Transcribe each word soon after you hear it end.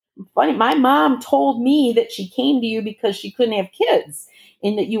funny. My mom told me that she came to you because she couldn't have kids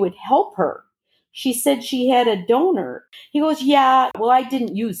and that you would help her. She said she had a donor. He goes, yeah, well, I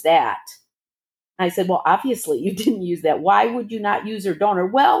didn't use that. I said, well, obviously you didn't use that. Why would you not use her donor?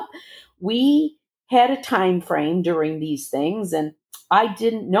 Well, we had a time frame during these things, and I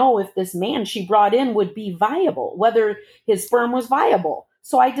didn't know if this man she brought in would be viable, whether his sperm was viable.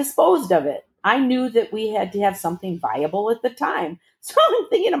 So I disposed of it. I knew that we had to have something viable at the time. So I'm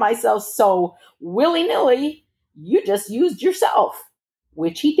thinking to myself, so willy-nilly, you just used yourself,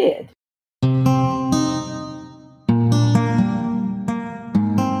 which he did.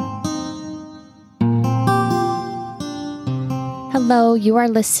 Hello, you are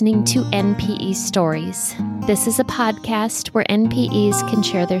listening to NPE Stories. This is a podcast where NPEs can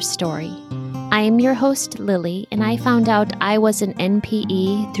share their story. I am your host, Lily, and I found out I was an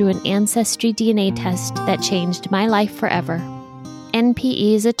NPE through an Ancestry DNA test that changed my life forever.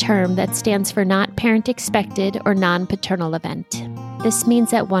 NPE is a term that stands for Not Parent Expected or Non-Paternal Event. This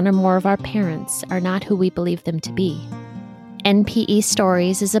means that one or more of our parents are not who we believe them to be. NPE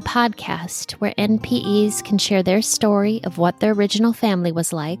Stories is a podcast where NPEs can share their story of what their original family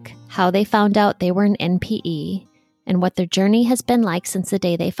was like, how they found out they were an NPE, and what their journey has been like since the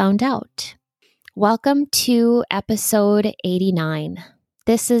day they found out. Welcome to episode 89.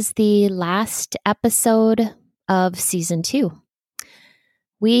 This is the last episode of season 2.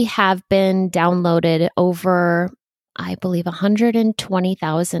 We have been downloaded over, I believe,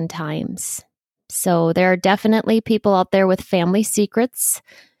 120,000 times. So there are definitely people out there with family secrets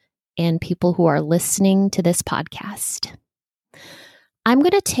and people who are listening to this podcast. I'm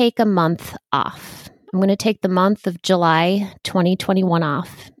going to take a month off. I'm going to take the month of July 2021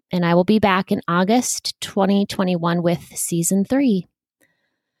 off, and I will be back in August 2021 with season 3.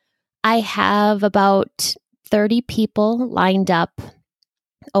 I have about 30 people lined up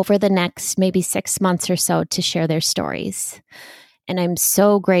over the next maybe 6 months or so to share their stories. And I'm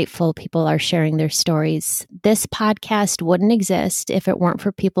so grateful people are sharing their stories. This podcast wouldn't exist if it weren't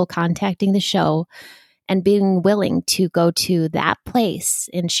for people contacting the show and being willing to go to that place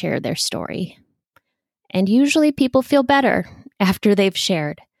and share their story. And usually people feel better after they've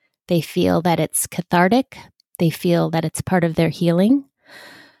shared. They feel that it's cathartic. They feel that it's part of their healing.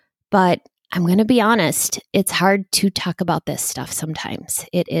 But I'm going to be honest, it's hard to talk about this stuff sometimes.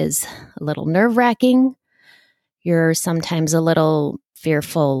 It is a little nerve-wracking. You're sometimes a little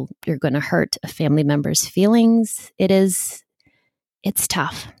fearful you're going to hurt a family member's feelings. It's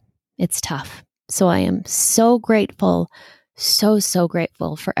tough. It's tough. So I am so grateful, so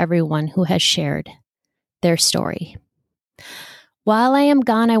grateful for everyone who has shared their story. While I am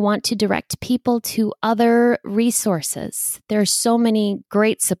gone, I want to direct people to other resources. There are so many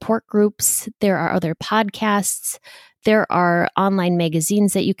great support groups. There are other podcasts. There are online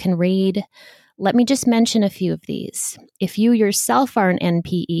magazines that you can read. Let me just mention a few of these. If you yourself are an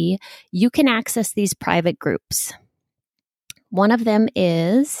NPE, you can access these private groups. One of them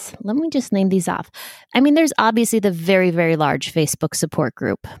is, let me just name these off. I mean, there's obviously the very, very large Facebook support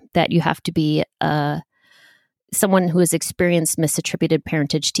group that you have to be someone who has experienced misattributed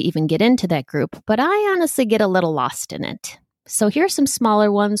parentage to even get into that group. But I honestly get a little lost in it. So here are some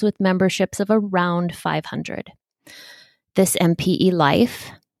smaller ones with memberships of around 500. This NPE Life,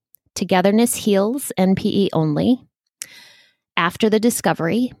 Togetherness Heals, NPE Only, After the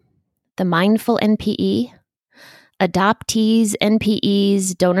Discovery, The Mindful NPE, Adoptees,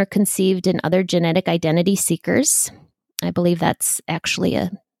 NPEs, Donor Conceived and Other Genetic Identity Seekers. I believe that's actually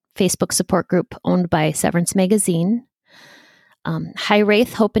a Facebook support group owned by Severance Magazine. High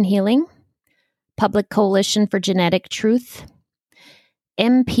Wraith, Hope and Healing, Public Coalition for Genetic Truth,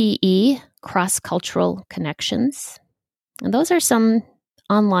 MPE, Cross-Cultural Connections. And those are some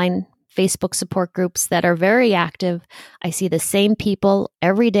online Facebook support groups that are very active. I see the same people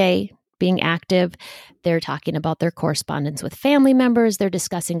every day being active. They're talking about their correspondence with family members. They're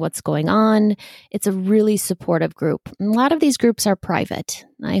discussing what's going on. It's a really supportive group. And a lot of these groups are private.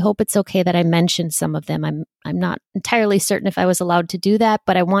 I hope it's okay that I mentioned some of them. I'm not entirely certain if I was allowed to do that,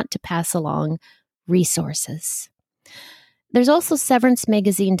 but I want to pass along resources. There's also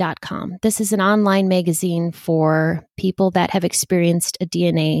SeveranceMagazine.com. This is an online magazine for people that have experienced a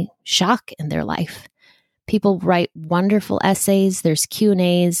DNA shock in their life. People write wonderful essays. There's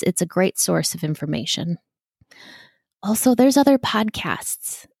Q&As. It's a great source of information. Also, there's other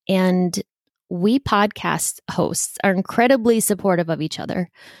podcasts, and we podcast hosts are incredibly supportive of each other.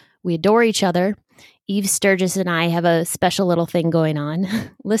 We adore each other. Eve Sturgis and I have a special little thing going on.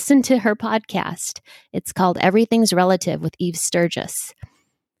 Listen to her podcast. It's called Everything's Relative with Eve Sturgis.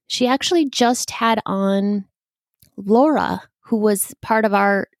 She actually just had on Laura, who was part of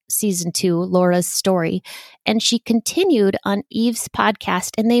our season 2, Laura's story. And she continued on Eve's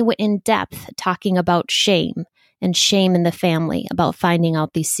podcast, and they went in depth talking about shame and shame in the family, about finding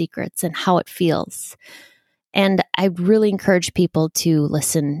out these secrets and how it feels. And I really encourage people to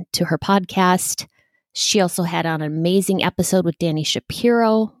listen to her podcast. She also had an amazing episode with Danny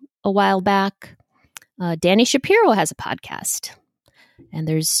Shapiro a while back. Danny Shapiro has a podcast. And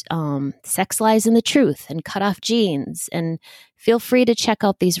there's Sex, Lies, and the Truth and Cut Off Jeans. And feel free to check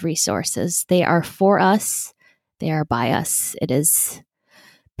out these resources. They are for us. They are by us. It is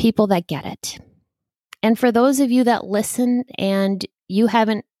people that get it. And for those of you that listen and you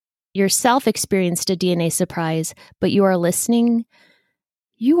haven't yourself experienced a DNA surprise, but you are listening,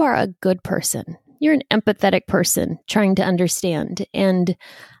 you are a good person. You're an empathetic person trying to understand. And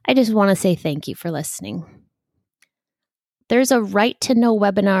I just want to say thank you for listening. There's a Right to Know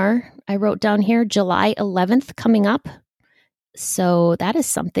webinar I wrote down here, July 11th coming up. So that is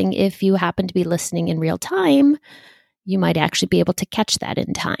something, if you happen to be listening in real time, you might actually be able to catch that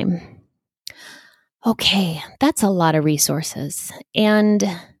in time. Okay, that's a lot of resources. And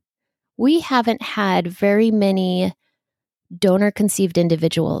we haven't had very many donor-conceived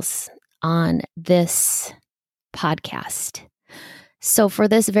individuals on this podcast. So for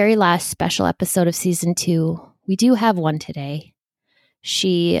this very last special episode of season 2, we do have one today.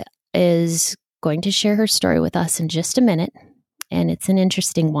 She is going to share her story with us in just a minute, and it's an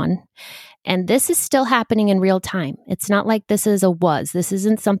interesting one. And this is still happening in real time. It's not like this is a was. This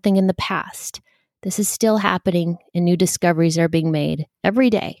isn't something in the past. This is still happening, and new discoveries are being made every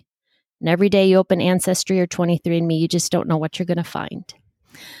day. And every day you open Ancestry or 23andMe, you just don't know what you're going to find.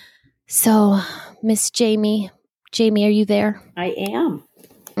 So, Miss Jamie, are you there? I am.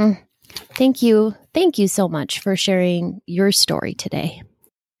 Thank you. Thank you so much for sharing your story today.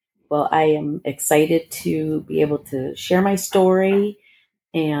 Well, I am excited to be able to share my story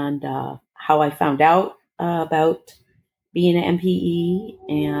and how I found out about being an MPE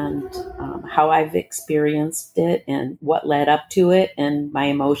and how I've experienced it and what led up to it and my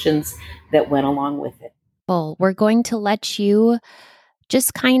emotions that went along with it. Well, we're going to let you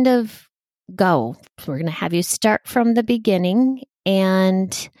just kind of go. We're going to have you start from the beginning,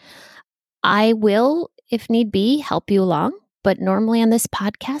 and I will, if need be, help you along. But normally on this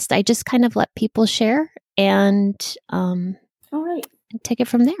podcast, I just kind of let people share and All right. take it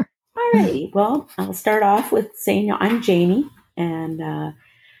from there. All right. Well, I'll start off with saying I'm Jamie, and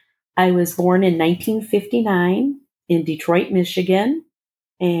I was born in 1959 in Detroit, Michigan.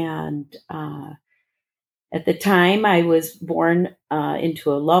 And at the time, I was born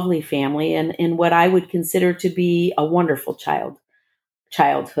into a lovely family and in what I would consider to be a wonderful childhood.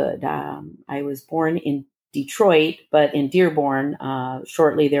 I was born in Detroit, but in Dearborn,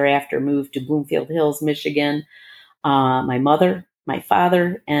 shortly thereafter moved to Bloomfield Hills, Michigan. My mother, my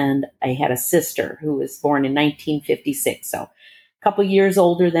father, and I had a sister who was born in 1956, so a couple years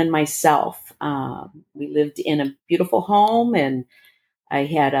older than myself. We lived in a beautiful home, and I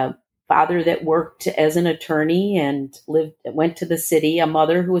had a father that worked as an attorney and went to the city, a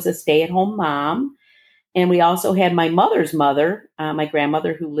mother who was a stay-at-home mom. And we also had my mother's mother, my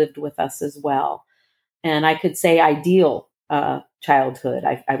grandmother, who lived with us as well. And I could say ideal childhood.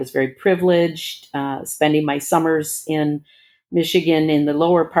 I was very privileged, spending my summers in Michigan, in the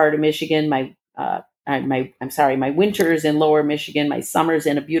lower part of Michigan. My winters in lower Michigan, my summers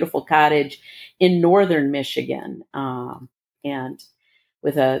in a beautiful cottage in northern Michigan, and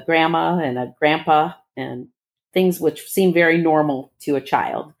with a grandma and a grandpa and things which seem very normal to a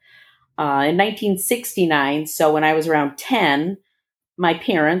child. In 1969, so when I was around 10, my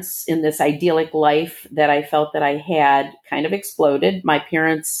parents, in this idyllic life that I felt that I had, kind of exploded. My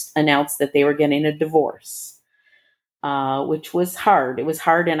parents announced that they were getting a divorce, which was hard. It was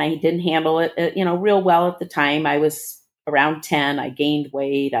hard, and I didn't handle it, real well at the time. I was around 10. I gained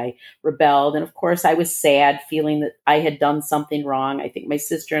weight. I rebelled. And of course, I was sad, feeling that I had done something wrong. I think my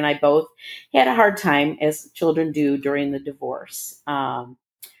sister and I both had a hard time, as children do, during the divorce.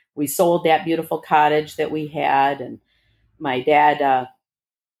 We sold that beautiful cottage that we had, and my dad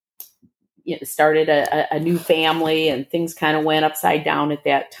started a new family, and things kind of went upside down at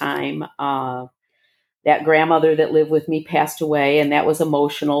that time. That grandmother that lived with me passed away, and that was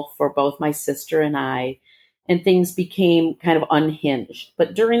emotional for both my sister and I, and things became kind of unhinged.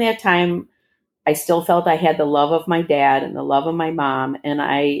 But during that time, I still felt I had the love of my dad and the love of my mom, and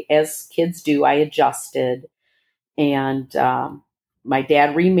I, as kids do, I adjusted. And my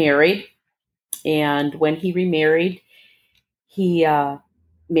dad remarried, and when he remarried, he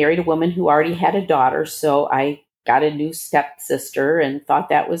married a woman who already had a daughter, so I got a new stepsister and thought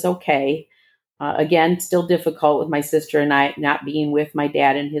that was okay. Again, still difficult with my sister and I not being with my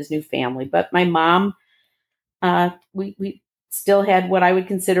dad and his new family. But my mom, we still had what I would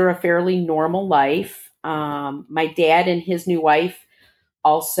consider a fairly normal life. My dad and his new wife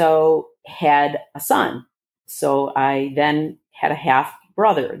also had a son. So I then had a half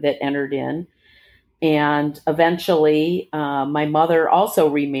brother that entered in. And eventually, my mother also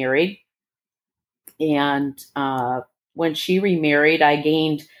remarried. And when she remarried, I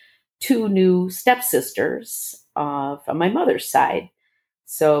gained two new stepsisters from my mother's side.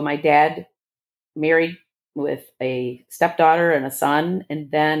 So my dad married with a stepdaughter and a son, and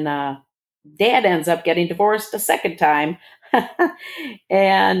then dad ends up getting divorced a second time.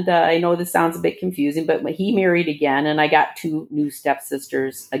 And I know this sounds a bit confusing, but he married again, and I got two new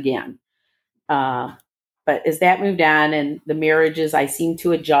stepsisters again. But as that moved on and the marriages, I seemed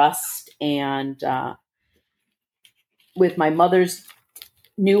to adjust. And with my mother's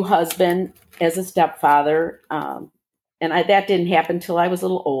new husband as a stepfather, that didn't happen until I was a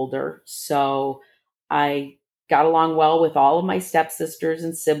little older. So I got along well with all of my stepsisters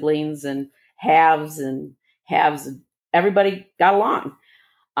and siblings and halves. Everybody got along.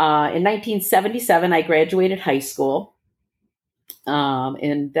 In 1977, I graduated high school.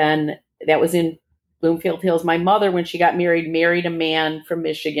 And then that was in Bloomfield Hills. My mother, when she got married a man from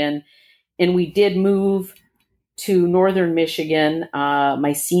Michigan. And we did move to northern Michigan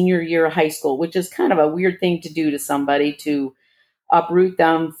my senior year of high school, which is kind of a weird thing to do to somebody, to uproot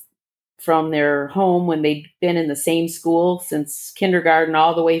them from their home when they'd been in the same school since kindergarten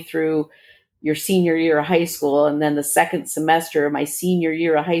all the way through your senior year of high school. And then the second semester of my senior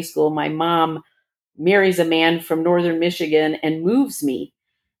year of high school, my mom marries a man from northern Michigan and moves me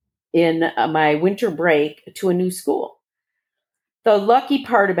in my winter break to a new school. The lucky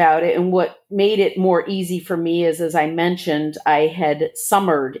part about it, and what made it more easy for me, is, as I mentioned, I had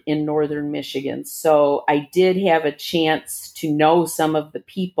summered in northern Michigan. So I did have a chance to know some of the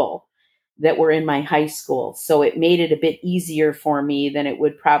people that were in my high school. So it made it a bit easier for me than it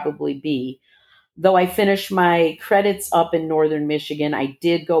would probably be. Though I finished my credits up in northern Michigan, I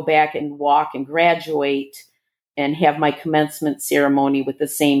did go back and walk and graduate and have my commencement ceremony with the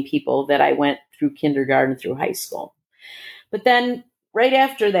same people that I went through kindergarten through high school. But then right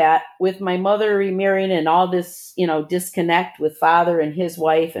after that, with my mother remarrying and all this, disconnect with father and his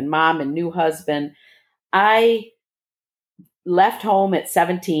wife and mom and new husband, I left home at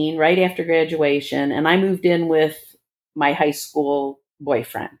 17, right after graduation, and I moved in with my high school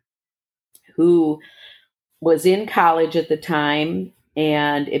boyfriend, who was in college at the time,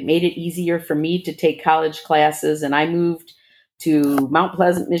 and it made it easier for me to take college classes. And I moved to Mount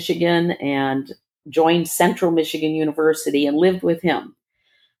Pleasant, Michigan, and joined Central Michigan University and lived with him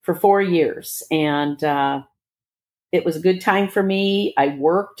for 4 years. And it was a good time for me. I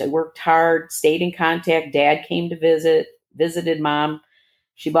worked hard, stayed in contact. Dad came to visited mom.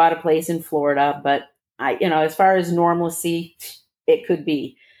 She bought a place in Florida, but as far as normalcy, it could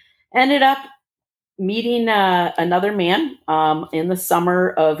be. Ended up meeting another man in the summer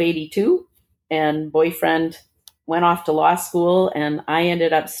of 82, and boyfriend went off to law school, and I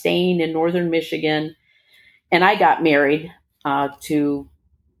ended up staying in northern Michigan, and I got married to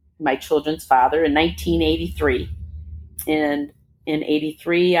my children's father in 1983. And in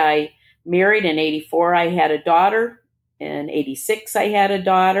 83, I married. In 84, I had a daughter. In 86, I had a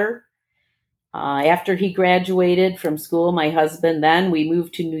daughter. After he graduated from school, my husband, then we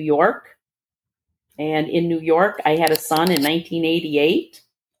moved to New York. And in New York, I had a son in 1988.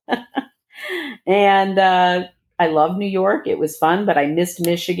 And I love New York. It was fun, but I missed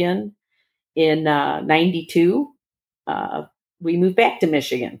Michigan. In 92, we moved back to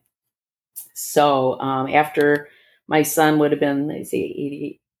Michigan. So after my son would have been,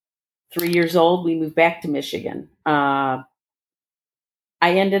 83 years old, we moved back to Michigan. I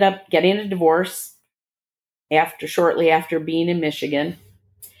ended up getting a divorce shortly after being in Michigan.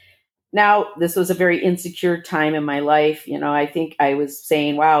 Now, this was a very insecure time in my life. I think I was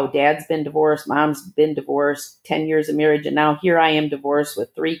saying, wow, dad's been divorced, mom's been divorced, 10 years of marriage, and now here I am divorced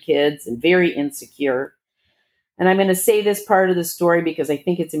with 3 kids and very insecure. And I'm going to say this part of the story because I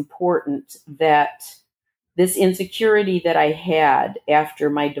think it's important that this insecurity that I had after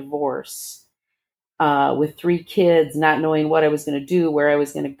my divorce, with 3 kids, not knowing what I was going to do, where I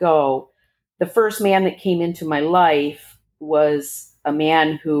was going to go, the first man that came into my life was a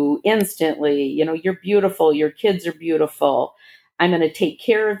man who instantly, you're beautiful, your kids are beautiful, I'm going to take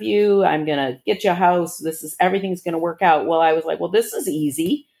care of you, I'm going to get you a house, everything's going to work out. Well, I was like, well, this is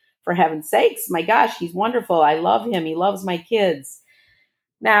easy, for heaven's sakes. My gosh, he's wonderful. I love him. He loves my kids.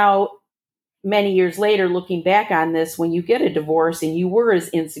 Now, many years later, looking back on this, when you get a divorce and you were as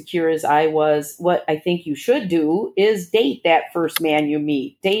insecure as I was, what I think you should do is date that first man you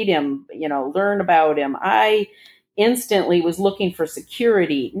meet. Date him, learn about him. I instantly was looking for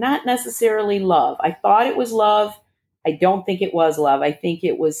security, not necessarily love. I thought it was love. I don't think it was love. I think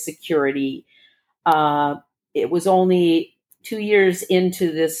it was security. It was only 2 years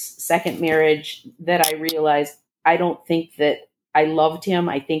into this second marriage that I realized I don't think that I loved him.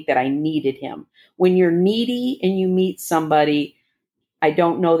 I think that I needed him. When you're needy and you meet somebody, I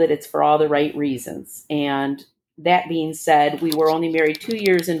don't know that it's for all the right reasons. And that being said, we were only married 2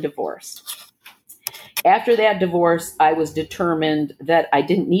 years and divorced. After that divorce, I was determined that I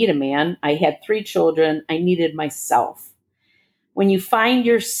didn't need a man. I had 3 children. I needed myself. When you find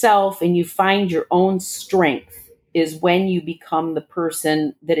yourself and you find your own strength is when you become the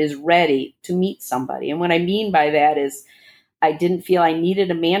person that is ready to meet somebody. And what I mean by that is I didn't feel I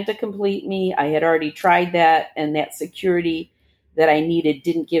needed a man to complete me. I had already tried that, and that security that I needed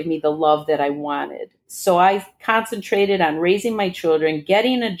didn't give me the love that I wanted. So I concentrated on raising my children,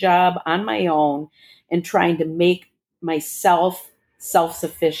 getting a job on my own, and trying to make myself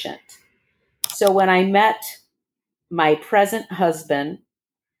self-sufficient. So when I met my present husband,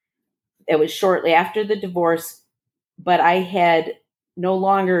 it was shortly after the divorce, but I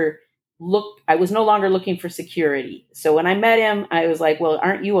was no longer looking for security. So when I met him, I was like, well,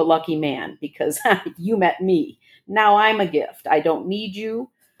 aren't you a lucky man? Because you met me. Now I'm a gift. I don't need you,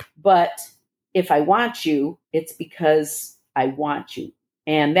 but if I want you, it's because I want you.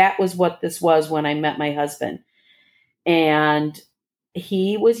 And that was what this was when I met my husband. And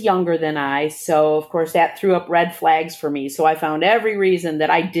he was younger than I. So of course that threw up red flags for me. So I found every reason that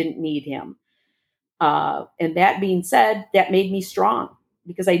I didn't need him. And that being said, that made me strong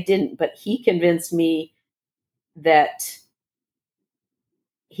because I didn't, but he convinced me that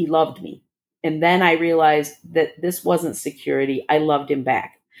he loved me. And then I realized that this wasn't security. I loved him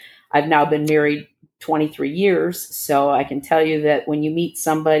back. I've now been married 23 years. So I can tell you that when you meet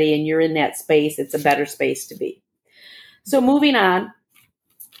somebody and you're in that space, it's a better space to be. So moving on,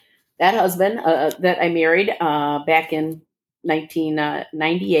 that husband that I married back in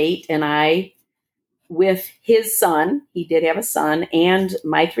 1998, and I, with his son, he did have a son, and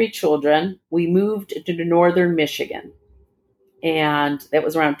my 3 children, we moved to northern Michigan. And that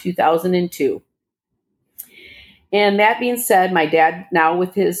was around 2002. And that being said, my dad, now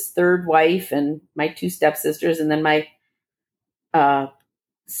with his 3rd wife and my 2 stepsisters, and then my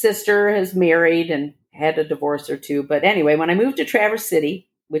sister has married and had a divorce or 2. But anyway, when I moved to Traverse City,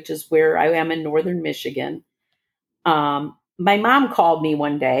 which is where I am in northern Michigan, my mom called me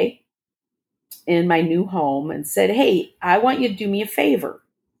one day in my new home and said, hey, I want you to do me a favor.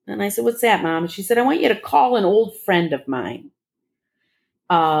 And I said, what's that, Mom? And she said, I want you to call an old friend of mine.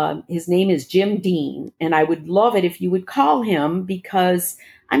 His name is Jim Dean, and I would love it if you would call him because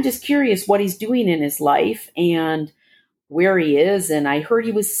I'm just curious what he's doing in his life and where he is. And I heard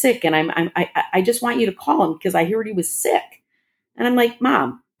he was sick, and I just want you to call him because I heard he was sick. And I'm like,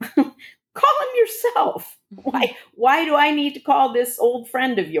 Mom, call him yourself. Why do I need to call this old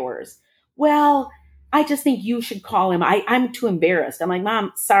friend of yours? Well, I just think you should call him. I'm too embarrassed. I'm like,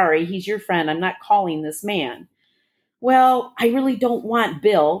 Mom, sorry, he's your friend. I'm not calling this man. Well, I really don't want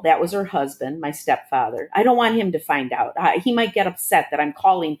Bill, that was her husband, my stepfather. I don't want him to find out. He might get upset that I'm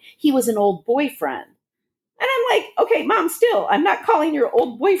calling. He was an old boyfriend. And I'm like, okay, Mom, still, I'm not calling your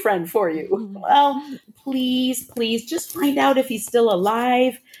old boyfriend for you. Well, please, just find out if he's still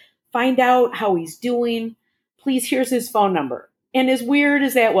alive. Find out how he's doing. Please, here's his phone number. And as weird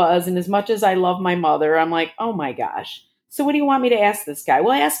as that was, and as much as I love my mother, I'm like, oh my gosh. So what do you want me to ask this guy?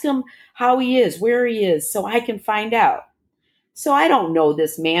 Well, ask him how he is, where he is, so I can find out. So I don't know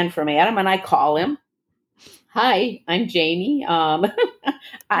this man from Adam, and I call him. Hi, I'm Jamie.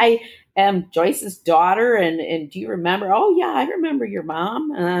 I am Joyce's daughter, and do you remember? Oh, yeah, I remember your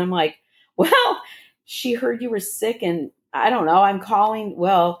mom. And I'm like, well, she heard you were sick, and I don't know, I'm calling.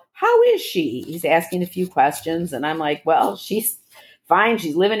 Well, how is she? He's asking a few questions, and I'm like, well, she's fine.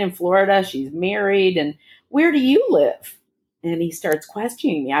 She's living in Florida. She's married, and where do you live? And he starts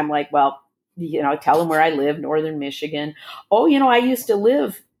questioning me. I'm like, well, tell him where I live, northern Michigan. Oh, I used to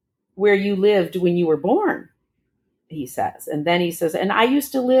live where you lived when you were born, he says. And then he says, and I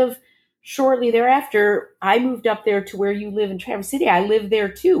used to live shortly thereafter. I moved up there to where you live in Traverse City. I live there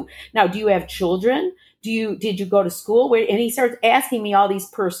too. Now, do you have children? Did you go to school? And he starts asking me all these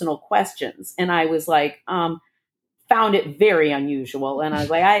personal questions. And I was like, found it very unusual. And I was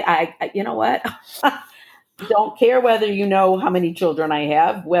like, I you know what? Don't care whether you know how many children I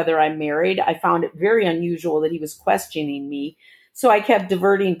have, whether I'm married. I found it very unusual that he was questioning me. So I kept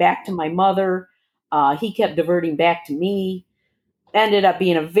diverting back to my mother. He kept diverting back to me. Ended up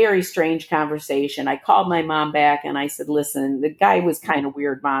being a very strange conversation. I called my mom back and I said, listen, the guy was kind of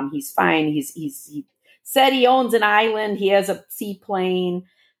weird, Mom. He's fine. He said he owns an island. He has a seaplane,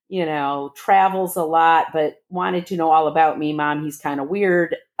 travels a lot, but wanted to know all about me. Mom, he's kind of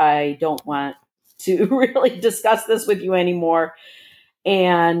weird. I don't want to really discuss this with you anymore.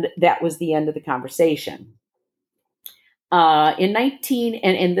 And that was the end of the conversation.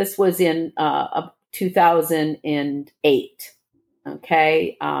 And this was in 2008.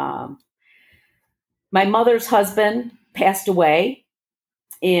 Okay. My mother's husband passed away,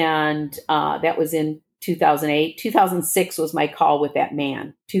 and that was in 2008. 2006 was my call with that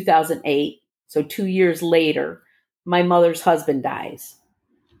man. 2008. So 2 years later, my mother's husband dies.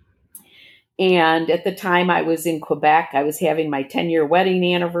 And at the time I was in Quebec, I was having my 10-year wedding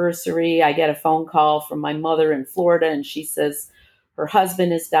anniversary. I get a phone call from my mother in Florida, and she says her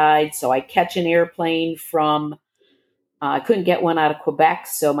husband has died. So I catch an airplane from, I couldn't get one out of Quebec.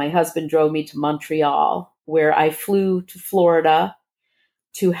 So my husband drove me to Montreal, where I flew to Florida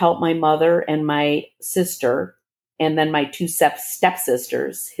to help my mother and my sister, and then my two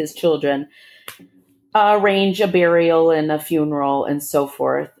stepsisters, his children, arrange a burial and a funeral and so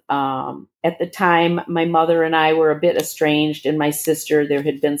forth. At the time, my mother and I were a bit estranged, and my sister, there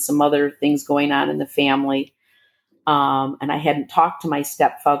had been some other things going on in the family. And I hadn't talked to my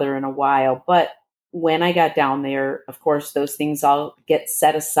stepfather in a while. But when I got down there, of course, those things all get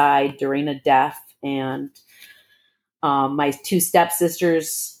set aside during a death. And my two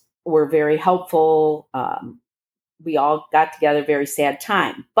stepsisters were very helpful. We all got together, very sad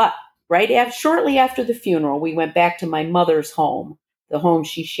time. But shortly after the funeral, we went back to my mother's home, the home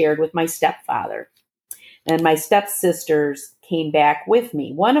she shared with my stepfather. And my stepsisters came back with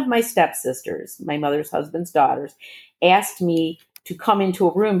me. One of my stepsisters, my mother's husband's daughters, asked me to come into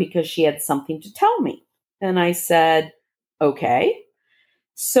a room because she had something to tell me. And I said, okay.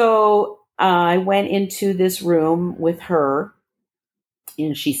 So I went into this room with her,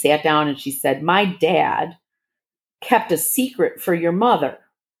 and she sat down and she said, my dad kept a secret for your mother,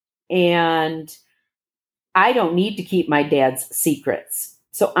 and I don't need to keep my dad's secrets.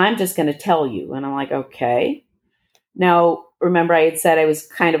 So I'm just going to tell you. And I'm like, okay. Now, remember, I had said I was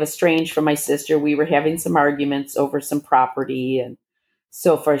kind of estranged from my sister. We were having some arguments over some property and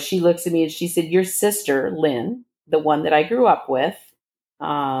so forth. She looks at me and she said, your sister, Lynn, the one that I grew up with,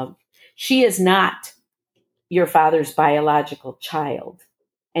 she is not your father's biological child,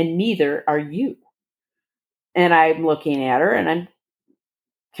 and neither are you. And I'm looking at her and I'm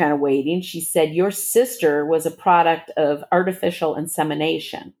kind of waiting. She said, your sister was a product of artificial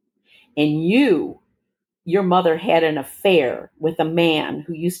insemination, and your mother had an affair with a man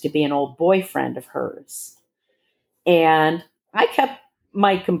who used to be an old boyfriend of hers. And I kept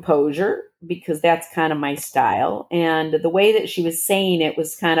my composure because that's kind of my style. And the way that she was saying it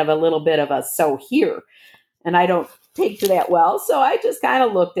was kind of a little bit of a so here. And I don't take to that well. So I just kind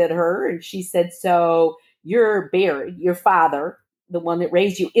of looked at her and she said, so you're buried, your father, the one that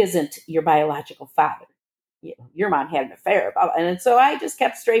raised you, isn't your biological father. Your mom had an affair. And so I just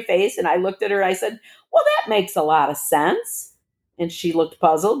kept straight face and I looked at her. I said, well, that makes a lot of sense. And she looked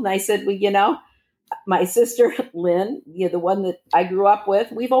puzzled. And I said, well, my sister, Lynn, the one that I grew up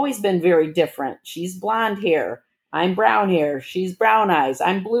with, we've always been very different. She's blonde hair. I'm brown hair. She's brown eyes.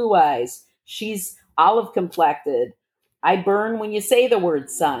 I'm blue eyes. She's olive complected. I burn when you say the word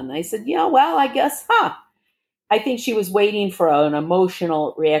sun. I said, well, I guess, I think she was waiting for an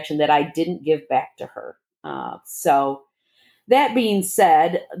emotional reaction that I didn't give back to her. So that being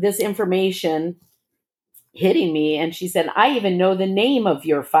said, this information hitting me, and she said, I even know the name of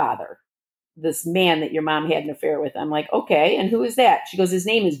your father, this man that your mom had an affair with. I'm like, okay, and who is that? She goes, his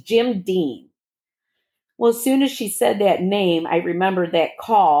name is Jim Dean. Well, as soon as she said that name, I remembered that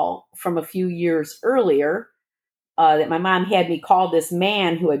call from a few years earlier that my mom had me call this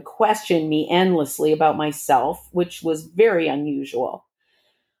man who had questioned me endlessly about myself, which was very unusual.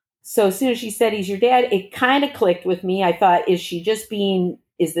 So as soon as she said, he's your dad, it kind of clicked with me. I thought, is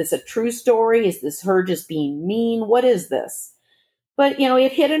this a true story? Is this her just being mean? What is this? But,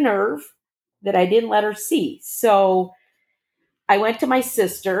 it hit a nerve that I didn't let her see. So I went to my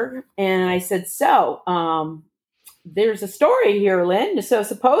sister and I said, there's a story here, Lynn. So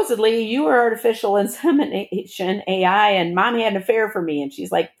supposedly you were artificial insemination, AI, and mom had an affair for me. And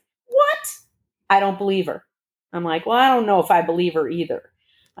she's like, what? I don't believe her. I'm like, well, I don't know if I believe her either.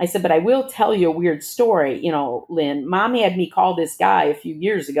 I said, but I will tell you a weird story. Lynn, mom had me call this guy a few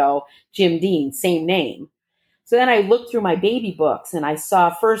years ago, Jim Dean, same name. So then I looked through my baby books and I saw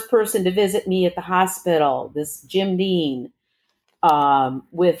first person to visit me at the hospital, this Jim Dean.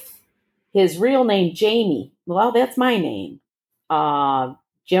 with his real name, Jamie. Well, that's my name.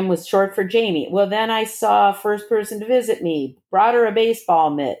 Jim was short for Jamie. Well, then I saw first person to visit me, brought her a baseball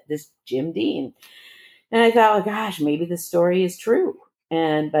mitt, this Jim Dean. And I thought, oh, gosh, maybe the story is true.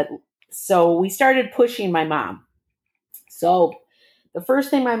 So we started pushing my mom. So the first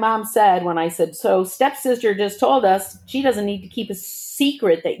thing my mom said when I said, so stepsister just told us she doesn't need to keep a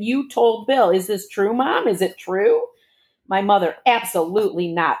secret that you told Bill. Is this true, Mom? Is it true? My mother, absolutely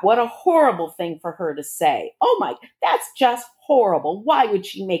not. What a horrible thing for her to say. Oh my, that's just horrible. Why would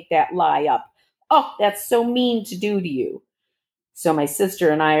she make that lie up? Oh, that's so mean to do to you. So my sister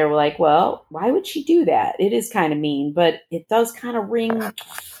and I are like, well, why would she do that? It is kind of mean, but it does kind of ring.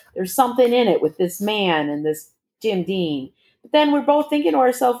 There's something in it with this man and this Jim Dean. But then we're both thinking to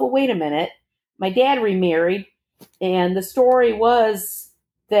ourselves, well, wait a minute. My dad remarried, and the story was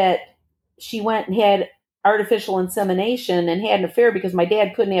that she went and had artificial insemination and had an affair because my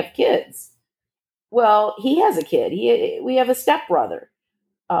dad couldn't have kids. Well, he has a kid. We have a stepbrother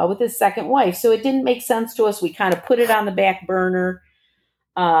with his second wife. So it didn't make sense to us. We kind of put it on the back burner,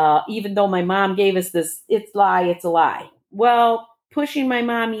 even though my mom gave us this, it's a lie. Well, pushing my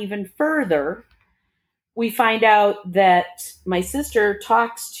mom even further, we find out that my sister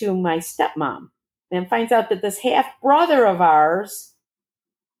talks to my stepmom and finds out that this half brother of ours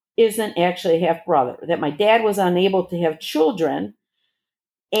isn't actually a half brother, that my dad was unable to have children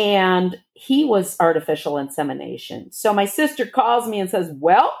and he was artificial insemination. So my sister calls me and says,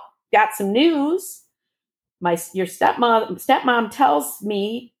 well, got some news. Your stepmom tells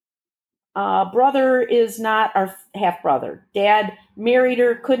me brother is not our half brother. Dad married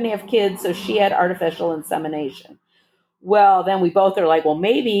her, couldn't have kids, so she had artificial insemination. Well, then we both are like, well,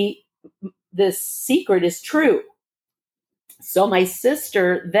 maybe this secret is true. So my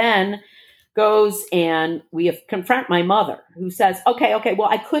sister then goes and we confront my mother, who says, okay, well,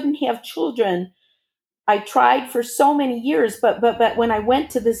 I couldn't have children. I tried for so many years, but when I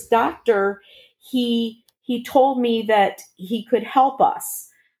went to this doctor, he told me that he could help us.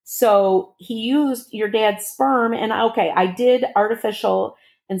 So he used your dad's sperm, and okay, I did artificial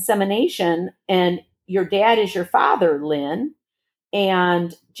insemination, and your dad is your father, Lynn.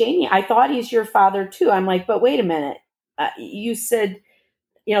 And Jamie, I thought he's your father too. I'm like, but wait a minute. You said,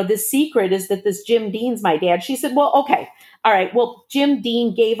 the secret is that this Jim Dean's my dad. She said, well, okay. All right. Well, Jim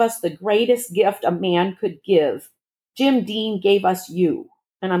Dean gave us the greatest gift a man could give. Jim Dean gave us you.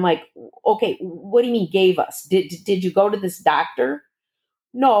 And I'm like, okay, what do you mean gave us? Did you go to this doctor?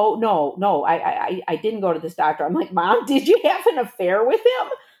 No. I didn't go to this doctor. I'm like, Mom, did you have an affair with him?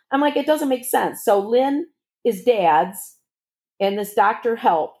 I'm like, it doesn't make sense. So Lynn is dad's and this doctor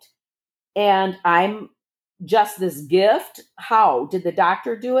helped. And I'm just this gift? How? Did the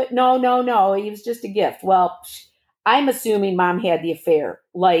doctor do it? No. He was just a gift. Well, I'm assuming Mom had the affair,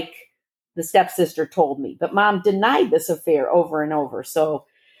 like the stepsister told me. But Mom denied this affair over and over. So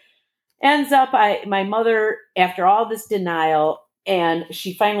ends up, my mother, after all this denial, and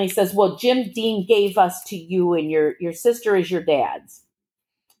she finally says, well, Jim Dean gave us to you, and your sister is your dad's.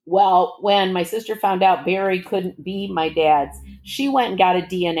 Well, when my sister found out Barry couldn't be my dad's, she went and got a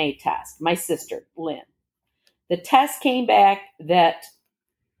DNA test, my sister, Lynn. The test came back that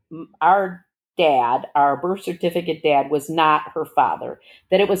our dad, our birth certificate dad, was not her father,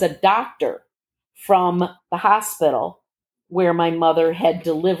 that it was a doctor from the hospital where my mother had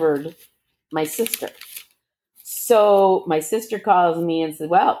delivered my sister. So my sister calls me and says,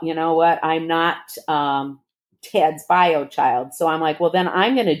 well, you know what? I'm not Dad's bio child. So I'm like, well, then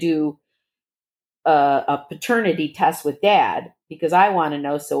I'm going to do a paternity test with Dad because I want to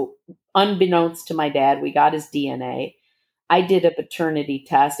know. So unbeknownst to my dad, we got his DNA. I did a paternity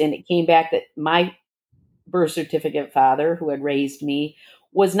test and it came back that my birth certificate father, who had raised me,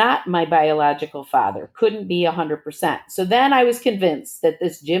 was not my biological father, couldn't be 100%. So then I was convinced that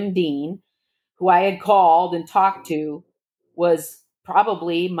this Jim Dean, who I had called and talked to, was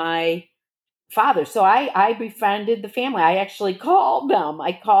probably my father. So I befriended the family. I actually called them.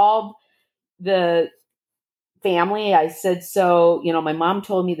 I called the family. I said, so, my mom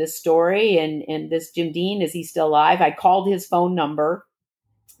told me this story and this Jim Dean, is he still alive? I called his phone number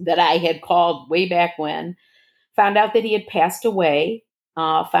that I had called way back when, found out that he had passed away,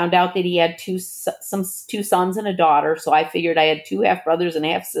 found out that he had two sons and a daughter. So I figured I had two half brothers and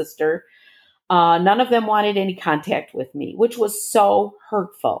a half sister. None of them wanted any contact with me, which was so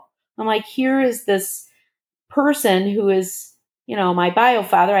hurtful. I'm like, here is this person who is, my bio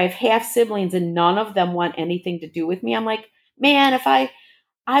father. I have half siblings and none of them want anything to do with me. I'm like, man, if I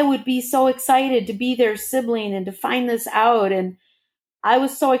would be so excited to be their sibling and to find this out. And I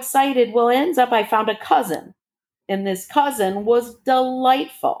was so excited. Well, it ends up I found a cousin. And this cousin was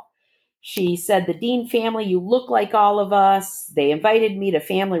delightful. She said, the Dean family, you look like all of us. They invited me to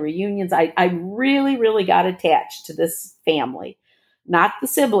family reunions. I really, really got attached to this family. Not the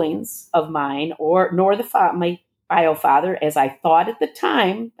siblings of mine nor my bio father, as I thought at the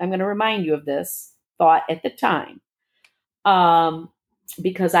time. I'm going to remind you of this, thought at the time.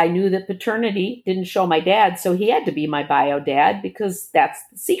 Because I knew that paternity didn't show my dad, so he had to be my bio dad because that's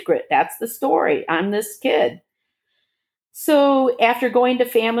the secret. That's the story. I'm this kid. So after going to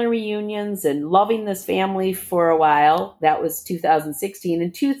family reunions and loving this family for a while, that was 2016.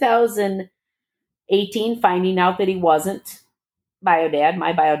 In 2018, finding out that he wasn't bio dad,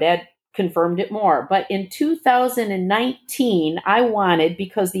 my bio dad confirmed it more. But in 2019, I wanted,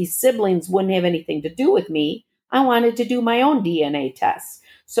 because these siblings wouldn't have anything to do with me, I wanted to do my own DNA test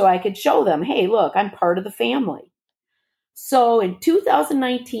so I could show them, hey, look, I'm part of the family. So in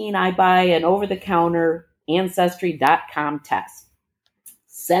 2019, I buy an over-the-counter Ancestry.com test,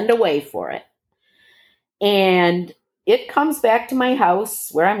 send away for it. And it comes back to my house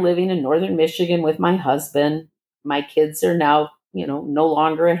where I'm living in northern Michigan with my husband. My kids are now, no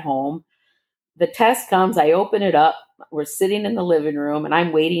longer at home. The test comes, I open it up. We're sitting in the living room and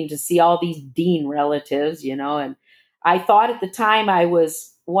I'm waiting to see all these Dean relatives, and I thought at the time I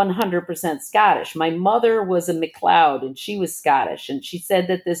was 100% Scottish. My mother was a McLeod and she was Scottish. And she said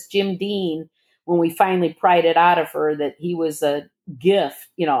that this Jim Dean, when we finally pried it out of her, that he was a gift,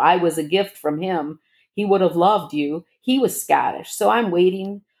 I was a gift from him. He would have loved you. He was Scottish. So I'm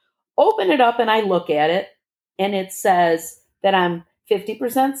waiting, open it up and I look at it and it says that I'm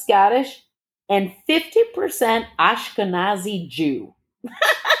 50% Scottish and 50% Ashkenazi Jew.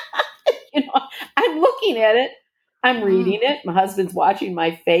 I'm looking at it. I'm reading it. My husband's watching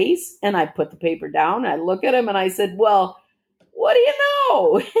my face and I put the paper down. I look at him and I said, well, what do you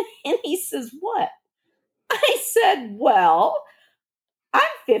know? And he says, what? I said, well, I'm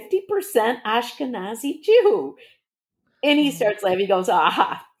 50% Ashkenazi Jew. And he starts laughing. He goes,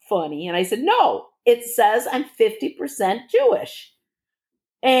 aha, funny. And I said, no, it says I'm 50% Jewish.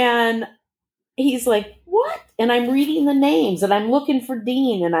 And he's like, what? And I'm reading the names and I'm looking for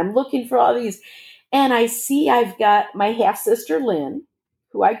Dean and I'm looking for all these. And I see I've got my half sister, Lynn,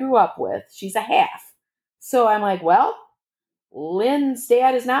 who I grew up with. She's a half. So I'm like, well, Lynn's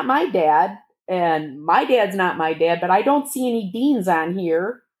dad is not my dad and my dad's not my dad, but I don't see any Deans on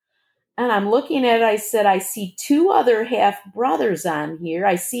here. And I'm looking at it. I said, I see two other half brothers on here.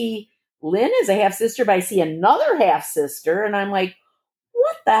 I see Lynn is a half sister, but I see another half sister. And I'm like,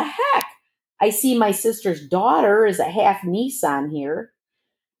 what the heck? I see my sister's daughter is a half niece on here.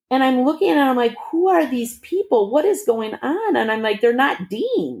 And I'm looking and I'm like, who are these people? What is going on? And I'm like, they're not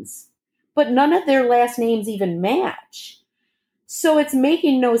Deans, but none of their last names even match. So it's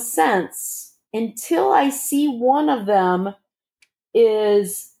making no sense until I see one of them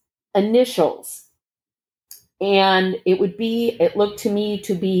is initials. And it looked to me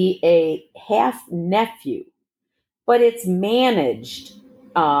to be a half nephew, but it's managed.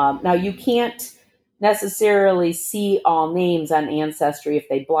 Now you can't necessarily see all names on Ancestry if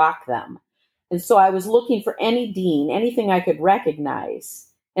they block them. And so I was looking for any Dean, anything I could recognize,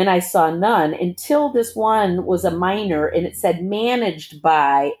 and I saw none until this one was a minor and it said managed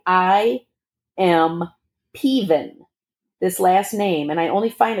by I. M. Peven, this last name. And I only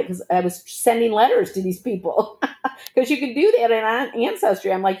find it because I was sending letters to these people because you can do that in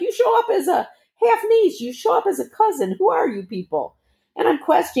Ancestry. I'm like, you show up as a half niece, you show up as a cousin. Who are you people? And I'm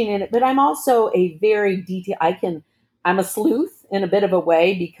questioning it, but I'm also a very I'm a sleuth in a bit of a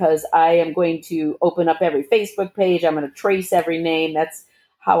way because I am going to open up every Facebook page. I'm going to trace every name. That's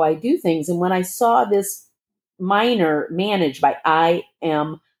how I do things. And when I saw this minor managed by I.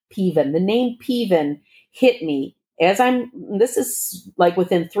 M. Peven, the name Peven hit me this is like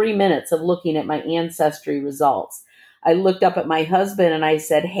within 3 minutes of looking at my Ancestry results. I looked up at my husband and I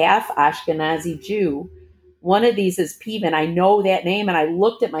said, half Ashkenazi Jew. One of these is Peven. I know that name. And I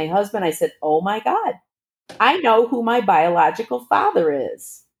looked at my husband. I said, oh my God, I know who my biological father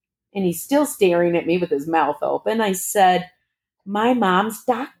is. And he's still staring at me with his mouth open. I said, my mom's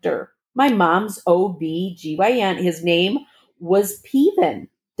doctor, my mom's OB-GYN. His name was Peven,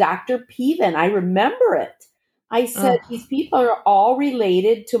 Dr. Peven. I remember it. I said, these people are all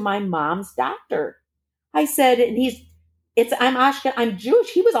related to my mom's doctor. I said, and I'm Jewish.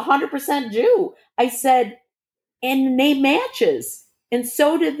 He was 100% Jew. I said, and the name matches. And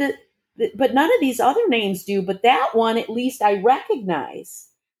so did but none of these other names do, but that one, at least I recognize,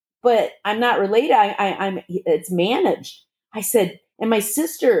 but I'm not related. It's managed. I said, and my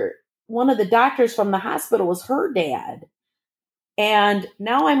sister, one of the doctors from the hospital was her dad. And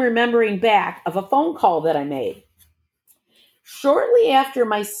now I'm remembering back of a phone call that I made. Shortly after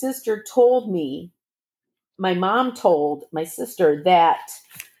my sister told me, my mom told my sister that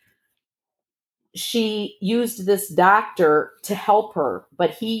she used this doctor to help her,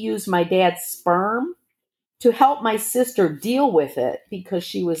 but he used my dad's sperm to help my sister deal with it because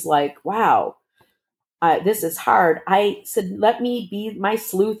she was like, wow, this is hard. I said, let me be my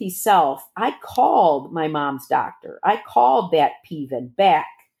sleuthy self. I called my mom's doctor. I called that Peven back.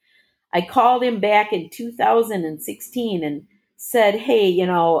 I called him back in 2016 and said, hey,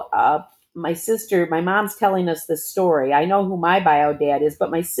 my mom's telling us this story. I know who my bio dad is,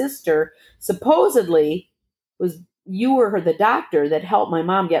 but my sister supposedly you were the doctor that helped my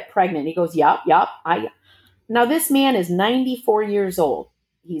mom get pregnant. He goes, yup. Now this man is 94 years old.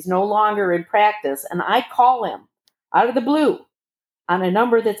 He's no longer in practice. And I call him out of the blue on a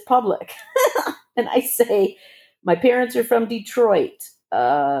number that's public. And I say, my parents are from Detroit.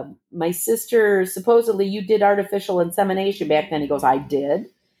 My sister, supposedly you did artificial insemination back then. He goes, I did.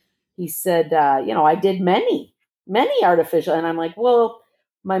 He said, I did many artificial. And I'm like, well,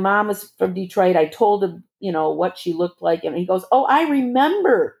 my mom is from Detroit. I told him, what she looked like. And he goes, oh, I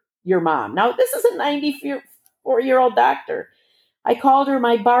remember your mom. Now, this is a 94-year-old doctor. I called her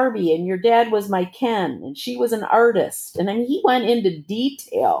my Barbie and your dad was my Ken and she was an artist. And then he went into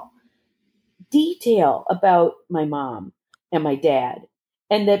detail about my mom and my dad.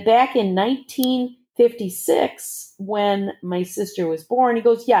 And that back in 1956, when my sister was born, he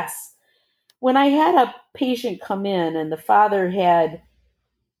goes, yes, when I had a patient come in and the father had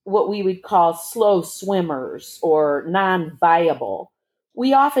what we would call slow swimmers or non-viable,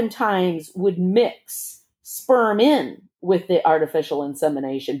 we oftentimes would mix sperm in with the artificial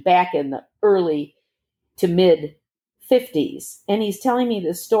insemination back in the early to mid 50s. And he's telling me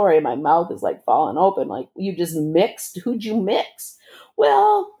this story. My mouth is like falling open. Like, you just mixed? Who'd you mix?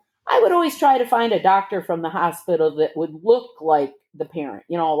 Well, I would always try to find a doctor from the hospital that would look like the parent,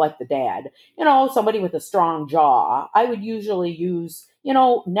 like the dad, somebody with a strong jaw. I would usually use,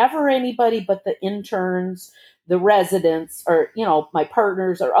 never anybody but the interns, the residents, or, my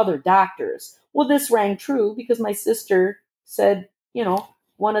partners or other doctors. Well, this rang true because my sister said,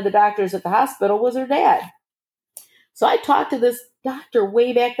 one of the doctors at the hospital was her dad. So I talked to this doctor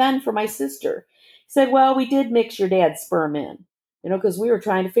way back then for my sister. He said, well, we did mix your dad's sperm in, because we were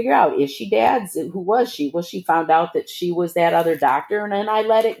trying to figure out, is she dad's? Who was she? Well, she found out that she was that other doctor, and then I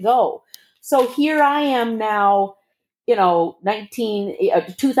let it go. So here I am now,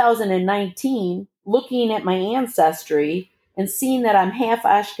 2019, looking at my ancestry and seeing that I'm half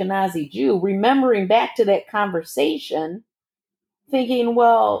Ashkenazi Jew, remembering back to that conversation, thinking,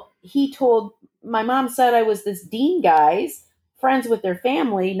 well, my mom said I was this Dean guy's friends with their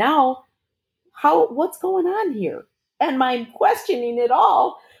family. Now, what's going on here? And I'm questioning it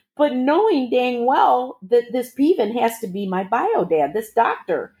all, but knowing dang well that this Peven has to be my bio dad, this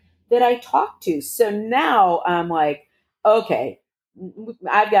doctor that I talked to. So now I'm like, okay,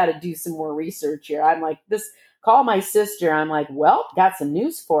 I've got to do some more research here. I'm like, call my sister. I'm like, well, got some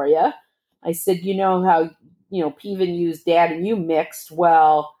news for you. I said, how, Peven used dad and you mixed.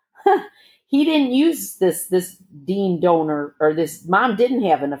 Well, he didn't use this Dean donor, or this mom didn't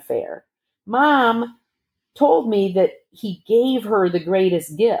have an affair. Mom told me that he gave her the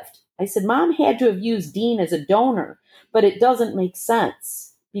greatest gift. I said, Mom had to have used Dean as a donor, but it doesn't make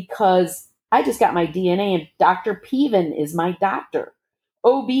sense because I just got my DNA and Dr. Peven is my doctor.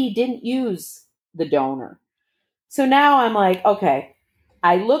 OB didn't use the donor. So now I'm like, okay,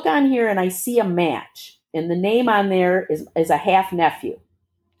 I look on here and I see a match and the name on there is a half nephew.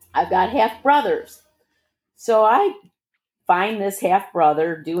 I've got half brothers. So I find this half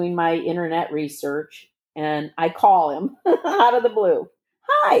brother doing my internet research and I call him out of the blue.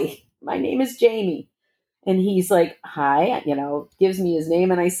 Hi, my name is Jamie. And he's like, hi, gives me his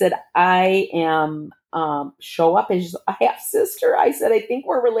name. And I said, I am, show up as a half sister. I said, I think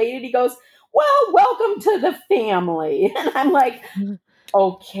we're related. He goes, well, welcome to the family. And I'm like,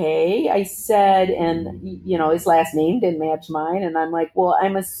 okay, I said, and his last name didn't match mine. And I'm like, well,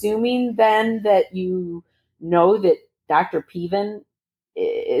 I'm assuming then that you know that Dr. Peven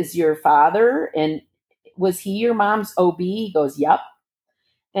is your father. And was he your mom's OB? He goes, yep.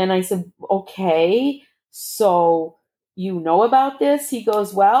 And I said, okay, so you know about this? He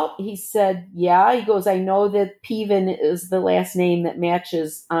goes, well, he said, yeah. He goes, I know that Peven is the last name that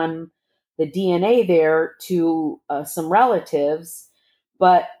matches on the DNA there to some relatives.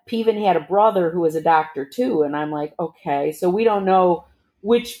 But Peven had a brother who was a doctor too. And I'm like, okay, so we don't know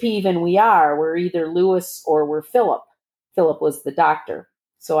which Peven we are. We're either Lewis or we're Philip. Philip was the doctor.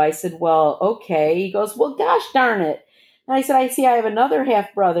 So I said, well, okay. He goes, well, gosh darn it. And I said, I see I have another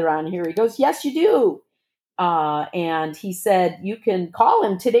half brother on here. He goes, yes, you do. And he said, you can call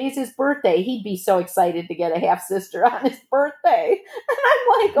him. Today's his birthday. He'd be so excited to get a half sister on his birthday. And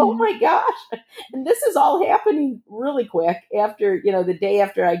I'm like, oh my gosh. And this is all happening really quick after, the day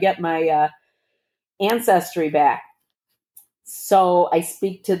after I get my ancestry back. So I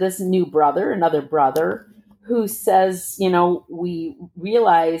speak to this new brother, another brother, who says, we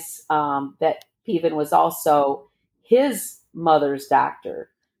realize that Peven was also his mother's doctor.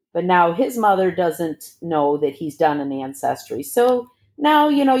 But now his mother doesn't know that he's done an ancestry. So now,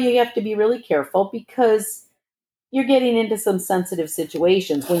 you have to be really careful because you're getting into some sensitive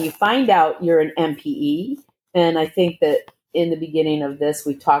situations. When you find out you're an NPE, and I think that in the beginning of this,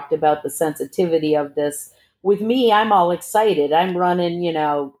 we talked about the sensitivity of this. With me, I'm all excited. I'm running,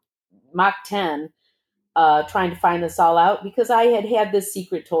 Mach 10, trying to find this all out because I had this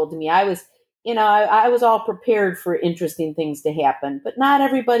secret told to me. I was I was all prepared for interesting things to happen, but not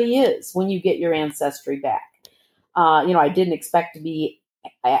everybody is when you get your ancestry back. I didn't expect to be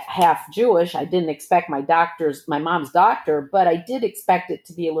half Jewish. I didn't expect my mom's doctor, but I did expect it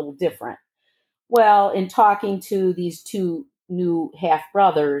to be a little different. Well, in talking to these two new half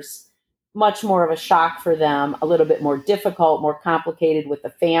brothers, much more of a shock for them, a little bit more difficult, more complicated with the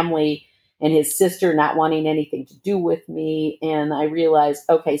family and his sister not wanting anything to do with me. And I realized,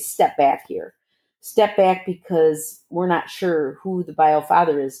 okay, step back here. Step back because we're not sure who the bio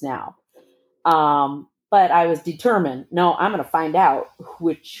father is now. But I was determined, no, I'm going to find out who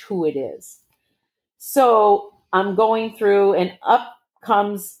it is. So I'm going through and up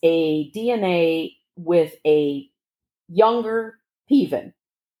comes a DNA with a younger Peven.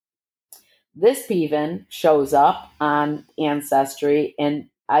 This Peven shows up on Ancestry, and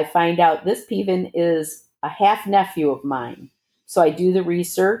I find out this Peven is a half nephew of mine. So I do the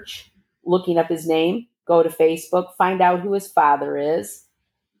research, looking up his name, go to Facebook, find out who his father is.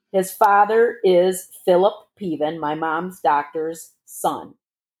 His father is Philip Peven, my mom's doctor's son.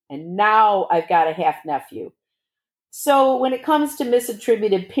 And now I've got a half nephew. So when it comes to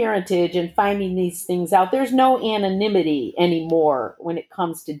misattributed parentage and finding these things out, there's no anonymity anymore when it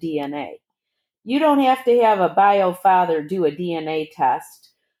comes to DNA. You don't have to have a bio father do a DNA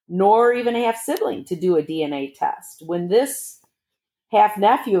test, nor even a half sibling to do a DNA test. When this half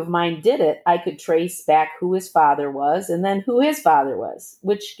nephew of mine did it, I could trace back who his father was and then who his father was,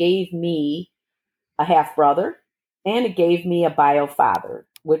 which gave me a half brother and it gave me a bio father,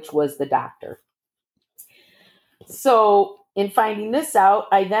 which was the doctor. So in finding this out,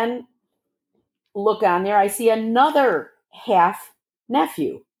 I then look on there, I see another half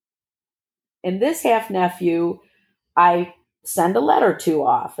nephew. And this half nephew, I send a letter to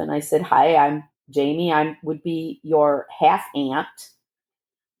off. And I said, hi, I'm Jamie. I would be your half aunt.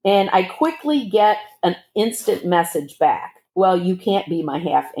 And I quickly get an instant message back. Well, you can't be my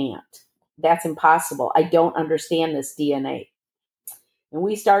half aunt. That's impossible. I don't understand this DNA. And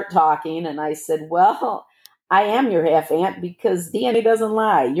we start talking. And I said, well, I am your half aunt because DNA doesn't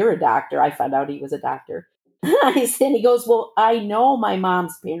lie. You're a doctor. I found out he was a doctor. And he goes, well, I know my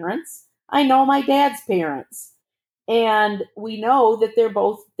mom's parents. I know my dad's parents. And we know that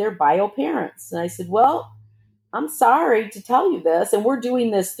they're bio parents. And I said, well, I'm sorry to tell you this. And we're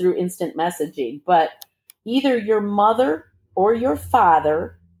doing this through instant messaging. But either your mother or your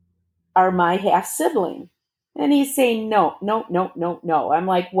father are my half sibling. And he's saying, no. I'm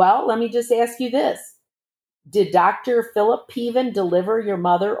like, well, let me just ask you this. Did Dr. Philip Peven deliver your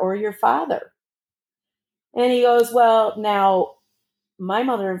mother or your father? And he goes, well, now, my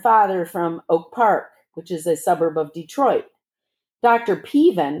mother and father are from Oak Park, which is a suburb of Detroit. Dr.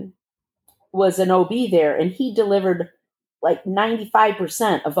 Peven was an OB there, and he delivered like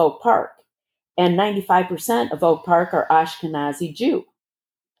 95% of Oak Park. And 95% of Oak Park are Ashkenazi Jew.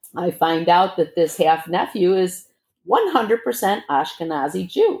 I find out that this half-nephew is 100% Ashkenazi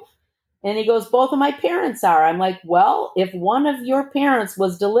Jew. And he goes, both of my parents are. I'm like, well, if one of your parents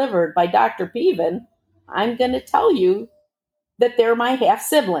was delivered by Dr. Peven, I'm going to tell you that they're my half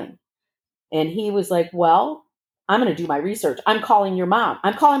sibling. And he was like, well, I'm going to do my research. I'm calling your mom.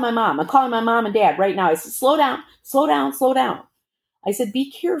 I'm calling my mom. I'm calling my mom and dad right now. I said, slow down. I said,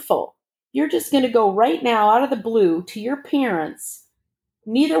 be careful. You're just going to go right now out of the blue to your parents.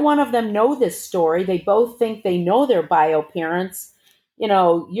 Neither one of them know this story. They both think they know their bio parents.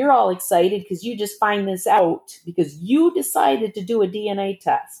 You're all excited because you just find this out because you decided to do a DNA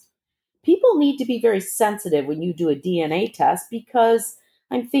test. People need to be very sensitive when you do a DNA test because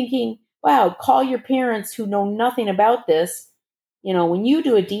I'm thinking, wow, call your parents who know nothing about this. When you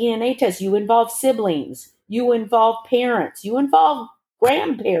do a DNA test, you involve siblings, you involve parents, you involve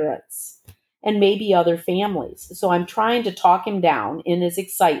grandparents, and maybe other families. So I'm trying to talk him down in his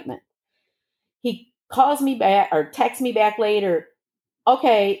excitement. He calls me back or texts me back later.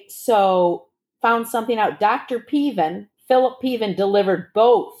 Okay, so found something out. Dr. Peven, Philip Peven, delivered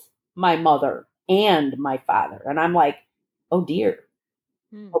both my mother and my father. And I'm like, oh dear.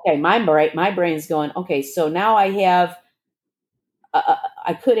 Okay, my brain's going, okay, so now I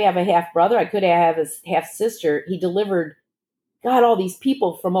could have a half brother. I could have a half sister. He delivered, got all these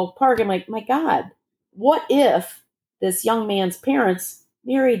people from Oak Park. I'm like, my God, what if this young man's parents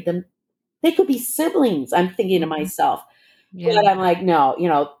married them? They could be siblings. I'm thinking to myself. Yeah. But I'm like,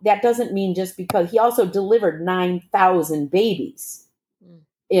 no, that doesn't mean just because he also delivered 9,000 babies.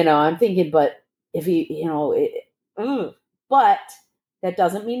 I'm thinking, but if he, but that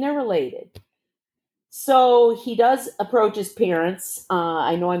doesn't mean they're related. So he does approach his parents.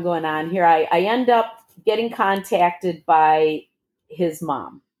 I know I'm going on here. I end up getting contacted by his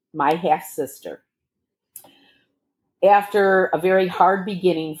mom, my half sister. After a very hard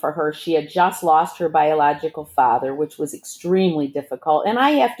beginning for her, she had just lost her biological father, which was extremely difficult. And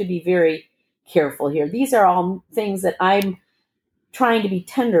I have to be very careful here. These are all things that I'm trying to be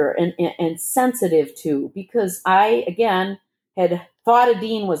tender and sensitive to, because I, again, had thought a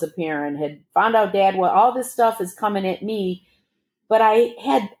Dean was a parent, had found out Dad, well, all this stuff is coming at me. But I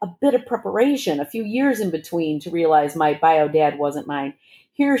had a bit of preparation, a few years in between, to realize my bio dad wasn't mine.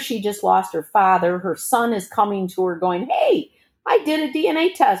 Here she just lost her father. Her son is coming to her going, hey, I did a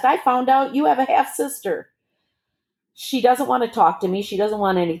DNA test. I found out you have a half sister. She doesn't want to talk to me. She doesn't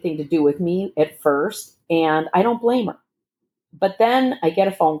want anything to do with me at first. And I don't blame her. But then I get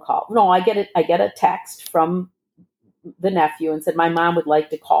a phone call. No, I get a text from the nephew and said, my mom would like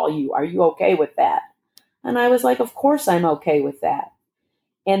to call you. Are you okay with that? And I was like, of course I'm okay with that.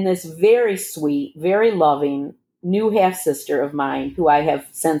 And this very sweet, very loving new half-sister of mine, who I have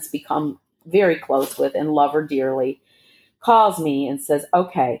since become very close with and love her dearly, calls me and says,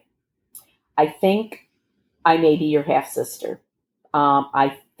 okay, I think I may be your half-sister.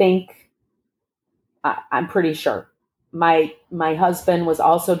 I'm pretty sure. My husband was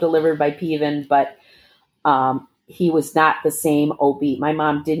also delivered by Peven, but he was not the same OB. My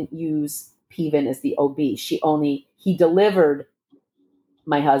mom didn't use Peven as the OB. He delivered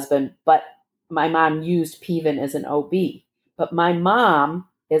my husband, but my mom used Peven as an OB. But my mom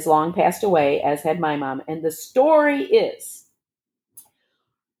is long passed away, as had my mom. And the story is,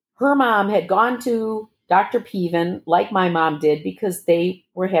 her mom had gone to Dr. Peven, like my mom did, because they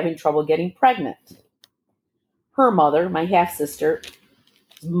were having trouble getting pregnant. Her mother, my half-sister,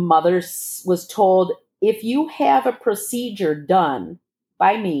 mother was told, if you have a procedure done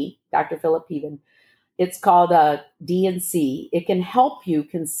by me, Dr. Philip Peven, it's called a D&C. It can help you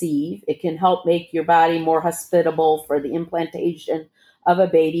conceive. It can help make your body more hospitable for the implantation of a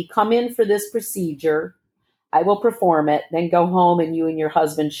baby. Come in for this procedure. I will perform it. Then go home, and you and your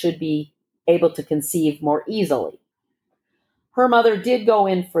husband should be able to conceive more easily. Her mother did go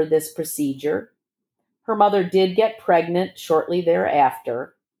in for this procedure. Her mother did get pregnant shortly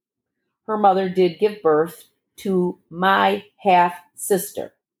thereafter. Her mother did give birth to my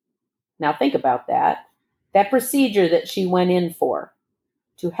half-sister. Now think about that. That procedure that she went in for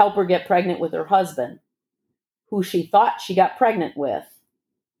to help her get pregnant with her husband, who she thought she got pregnant with.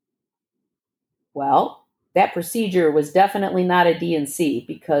 Well, that procedure was definitely not a D&C,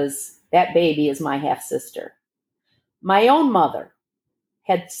 because that baby is my half-sister. My own mother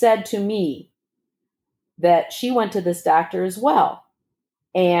had said to me that she went to this doctor as well.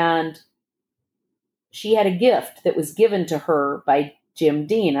 And she had a gift that was given to her by Jim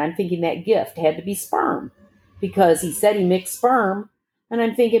Dean. I'm thinking that gift had to be sperm, because he said he mixed sperm. And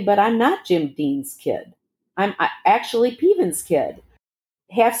I'm thinking, but I'm not Jim Dean's kid. I'm actually Peven's kid.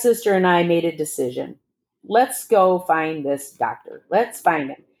 Half-sister and I made a decision. Let's go find this doctor. Let's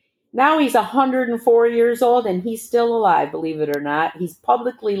find him. Now he's 104 years old and he's still alive, believe it or not. He's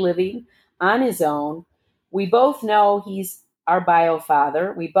publicly living on his own. We both know he's our bio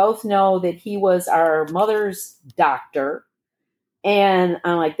father. We both know that he was our mother's doctor. And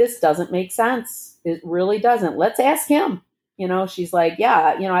I'm like, this doesn't make sense. It really doesn't. Let's ask him. She's like,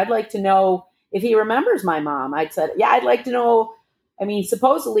 yeah, I'd like to know if he remembers my mom. I said, yeah, I'd like to know. I mean,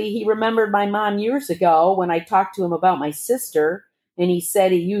 supposedly he remembered my mom years ago when I talked to him about my sister, and he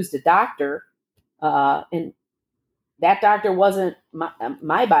said he used a doctor. And that doctor wasn't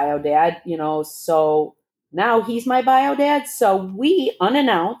my bio dad, so now he's my bio dad. So we,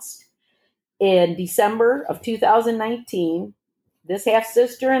 unannounced, in December of 2019, this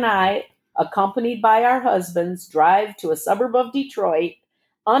half-sister and I, accompanied by our husbands, drive to a suburb of Detroit,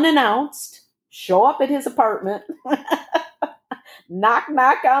 unannounced, show up at his apartment, knock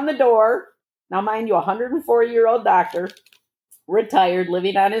on the door. Now, mind you, 104-year-old doctor, retired,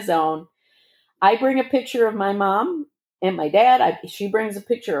 living on his own. I bring a picture of my mom and my dad. She brings a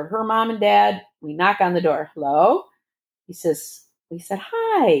picture of her mom and dad. We knock on the door. Hello? We said,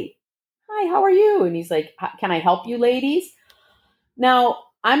 hi. Hi, how are you? And he's like, can I help you, ladies? Now,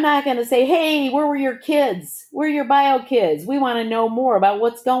 I'm not going to say, hey, where were your kids? Where are your bio kids? We want to know more about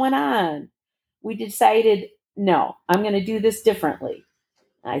what's going on. We decided, no, I'm going to do this differently.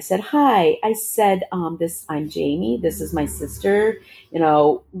 I said, hi. I said, I'm Jamie. This is my sister.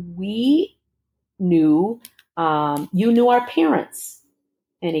 We knew, you knew our parents.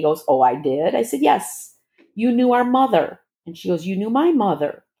 And he goes, oh, I did. I said, yes, you knew our mother. And she goes, you knew my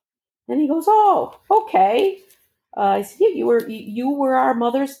mother. And he goes, oh, okay. I said, yeah, you were our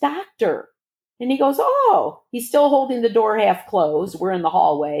mother's doctor. And he goes, oh, he's still holding the door half closed. We're in the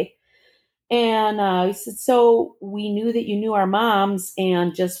hallway. And he said, so we knew that you knew our moms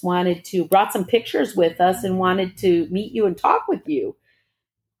and just brought some pictures with us and wanted to meet you and talk with you.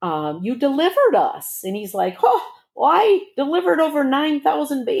 You delivered us. And he's like, oh, well, I delivered over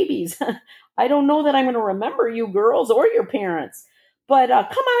 9,000 babies. I don't know that I'm going to remember you girls or your parents, but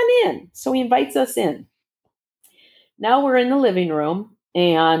come on in. So he invites us in. Now we're in the living room,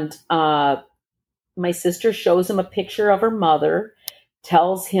 and my sister shows him a picture of her mother,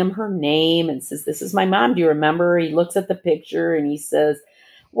 tells him her name, and says, this is my mom. Do you remember? He looks at the picture, and he says,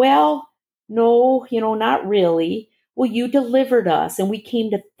 well, no, not really. Well, you delivered us, and we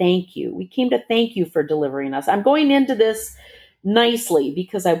came to thank you. We came to thank you for delivering us. I'm going into this nicely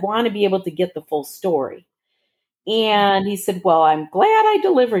because I want to be able to get the full story. And he said, well, I'm glad I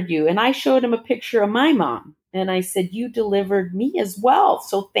delivered you. And I showed him a picture of my mom. And I said, you delivered me as well.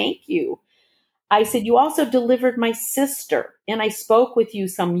 So thank you. I said, you also delivered my sister. And I spoke with you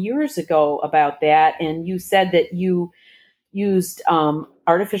some years ago about that. And you said that you used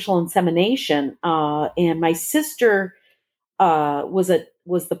artificial insemination. And my sister was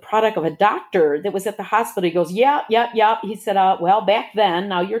the product of a doctor that was at the hospital. He goes, yeah. He said, well, back then,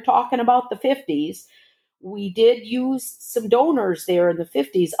 now you're talking about the 50s. We did use some donors there in the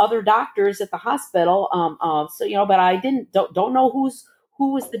 50s, other doctors at the hospital. But I don't know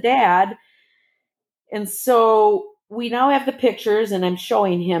who was the dad. And so we now have the pictures, and I'm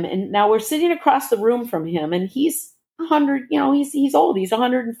showing him. And now we're sitting across the room from him, and he's 100. He's old. He's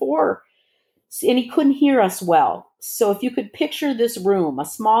 104, and he couldn't hear us well. So if you could picture this room, a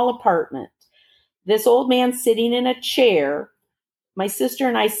small apartment, this old man sitting in a chair, my sister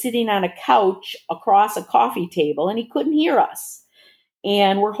and I sitting on a couch across a coffee table, and he couldn't hear us.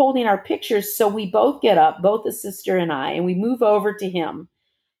 And we're holding our pictures. So we both get up, both the sister and I, and we move over to him,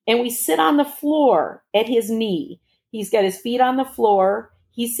 and we sit on the floor at his knee. He's got his feet on the floor.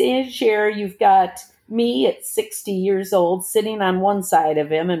 He's sitting in a chair. You've got me at 60 years old sitting on one side of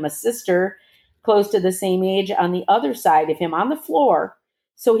him, and my sister close to the same age on the other side of him on the floor.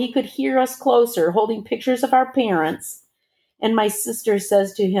 So he could hear us closer, holding pictures of our parents. And my sister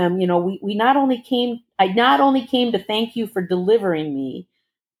says to him, I not only came to thank you for delivering me,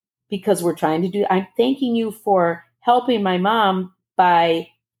 because I'm thanking you for helping my mom by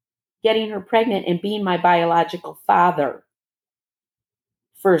getting her pregnant and being my biological father.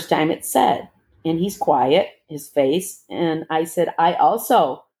 First time it's said. And he's quiet, his face. And I said, I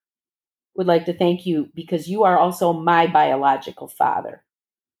also would like to thank you because you are also my biological father.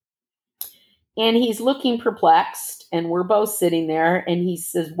 And he's looking perplexed, and we're both sitting there, and he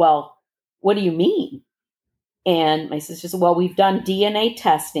says, well, what do you mean? And my sister said, well, we've done DNA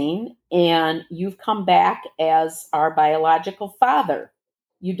testing, and you've come back as our biological father.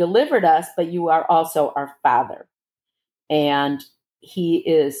 You delivered us, but you are also our father. And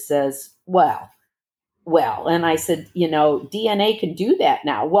he says, well, and I said, DNA can do that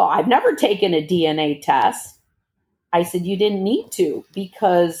now. Well, I've never taken a DNA test. I said, you didn't need to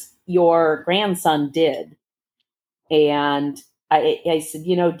because your grandson did. And I said,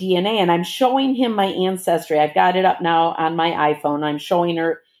 DNA, and I'm showing him my ancestry. I've got it up now on my iPhone. I'm showing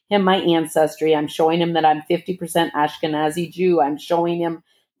him my ancestry. I'm showing him that I'm 50% Ashkenazi Jew. I'm showing him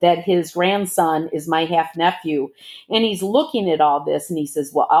that his grandson is my half nephew. And he's looking at all this, and he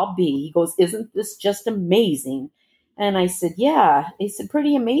says, well, he goes, isn't this just amazing? And I said, yeah. He said,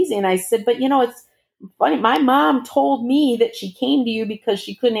 pretty amazing. I said, but it's funny. My mom told me that she came to you because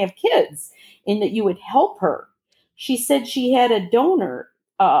she couldn't have kids and that you would help her. She said she had a donor.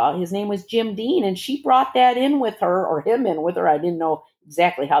 His name was Jim Dean, and she brought that in with her, or him in with her. I didn't know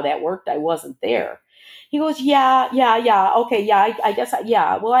exactly how that worked. I wasn't there. He goes, yeah. Okay, yeah, I guess,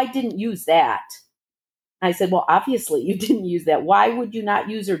 yeah. Well, I didn't use that. I said, well, obviously you didn't use that. Why would you not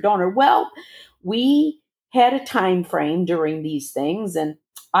use her donor? Well, we had a time frame during these things, and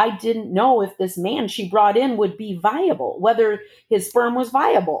I didn't know if this man she brought in would be viable, whether his sperm was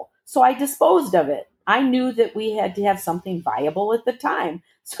viable. So I disposed of it. I knew that we had to have something viable at the time.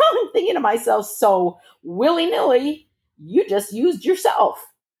 So I'm thinking to myself, so willy-nilly, you just used yourself,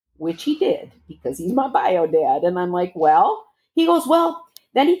 which he did because he's my bio dad. And I'm like, well, he goes, well,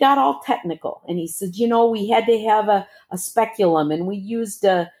 then he got all technical and he said, we had to have a speculum and we used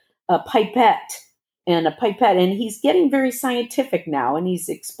a pipette and he's getting very scientific now. And he's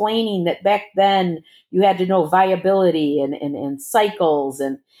explaining that back then you had to know viability and cycles.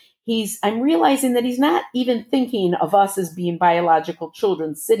 And I'm realizing that he's not even thinking of us as being biological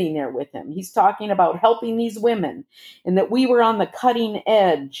children sitting there with him. He's talking about helping these women and that we were on the cutting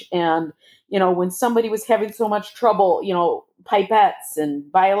edge. And, when somebody was having so much trouble, pipettes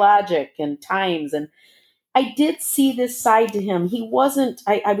and biologic and times. And I did see this side to him. He wasn't,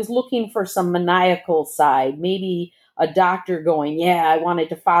 I was looking for some maniacal side, maybe a doctor going, yeah, I wanted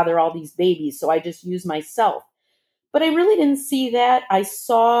to father all these babies, so I just used myself. But I really didn't see that. I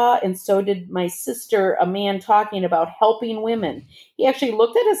saw, and so did my sister, a man talking about helping women. He actually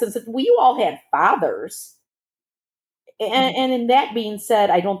looked at us and said, well, you all had fathers. And in that being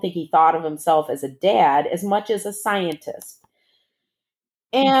said, I don't think he thought of himself as a dad as much as a scientist.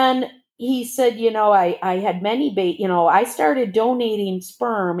 And he said, I had many I started donating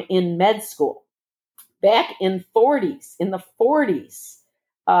sperm in med school back in the 40s.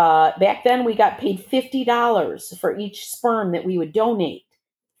 Back then we got paid $50 for each sperm that we would donate.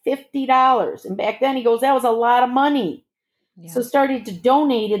 $50. And back then he goes, that was a lot of money. Yeah. So started to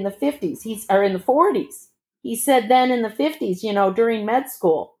donate in the 50s. In the 40s. He said then in the 50s, during med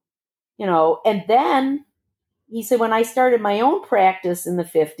school, and then he said, when I started my own practice in the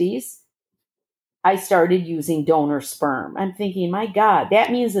 50s, I started using donor sperm. I'm thinking, my God,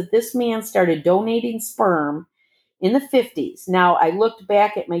 that means that this man started donating sperm in the 50s. Now, I looked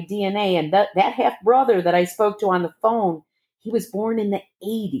back at my DNA, and that half-brother that I spoke to on the phone, he was born in the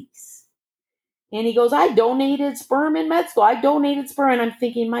 80s. And he goes, I donated sperm in med school. I donated sperm. And I'm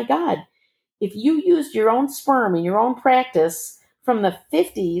thinking, my God, if you used your own sperm in your own practice from the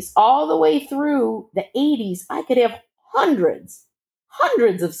 50s all the way through the 80s, I could have hundreds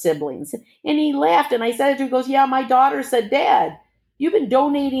of siblings. And he laughed, and I said to him, he goes, yeah, my daughter said, Dad, you've been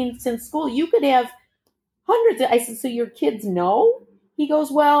donating since school. You could have hundreds. I said, so your kids know? He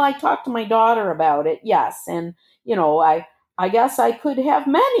goes, well, I talked to my daughter about it. Yes. And, I guess I could have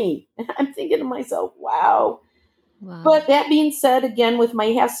many. And I'm thinking to myself, wow. But that being said, again, with my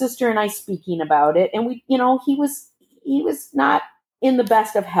half sister and I speaking about it, and we, he was not in the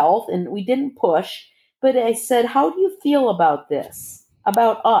best of health, and we didn't push. But I said, how do you feel about this,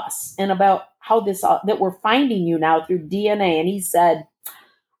 about us, and about how that we're finding you now through DNA? And he said,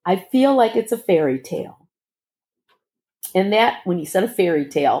 I feel like it's a fairy tale. And that, when he said a fairy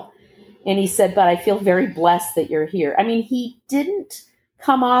tale, and he said, but I feel very blessed that you're here. I mean, he didn't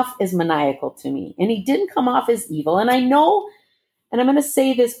come off as maniacal to me, and he didn't come off as evil. And I know, and I'm going to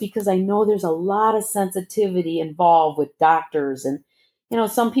say this because I know there's a lot of sensitivity involved with doctors, and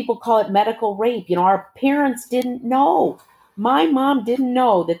some people call it medical rape. Our parents didn't know. My mom didn't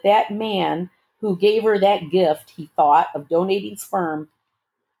know that man who gave her that gift, he thought, of donating sperm,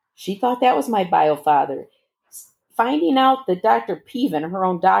 she thought that was my bio father. Finding out that Dr. Peven, her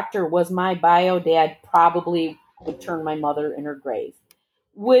own doctor, was my bio dad probably would turn my mother in her grave.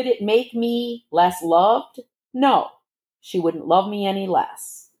 Would it make me less loved? No, she wouldn't love me any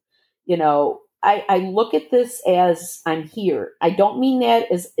less. I look at this as I'm here. I don't mean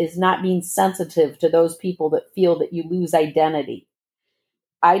that as not being sensitive to those people that feel that you lose identity.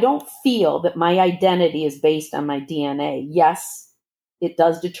 I don't feel that my identity is based on my DNA. Yes, it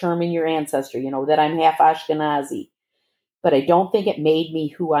does determine your ancestry, that I'm half Ashkenazi. But I don't think it made me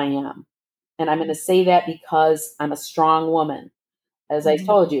who I am. And I'm going to say that because I'm a strong woman. As I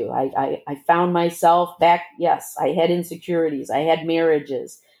told you, I found myself back, yes, I had insecurities, I had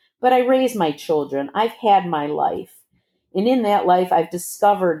marriages, but I raised my children. I've had my life. And in that life, I've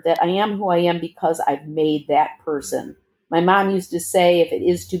discovered that I am who I am because I've made that person. My mom used to say, if it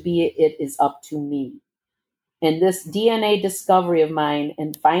is to be, it is up to me. And this DNA discovery of mine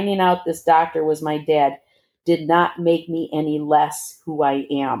and finding out this doctor was my dad did not make me any less who I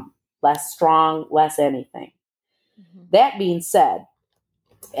am, less strong, less anything. Mm-hmm. That being said,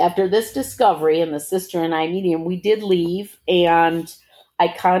 after this discovery and the sister and I medium, we did leave, and I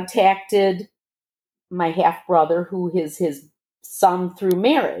contacted my half brother, who is his son through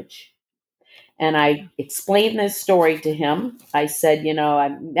marriage. And I explained this story to him. I said, I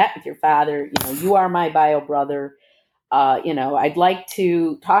met with your father, you are my bio brother. I'd like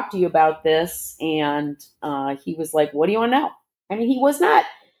to talk to you about this. And he was like, what do you want to know? I mean, he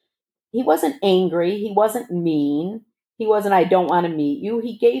wasn't angry. He wasn't mean. He wasn't, I don't want to meet you.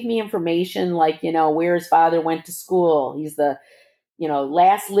 He gave me information like, where his father went to school. He's the,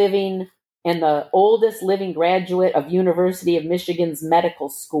 last living and the oldest living graduate of University of Michigan's medical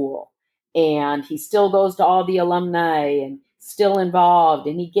school. And he still goes to all the alumni and still involved.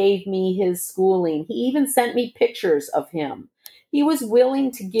 And he gave me his schooling. He even sent me pictures of him. He was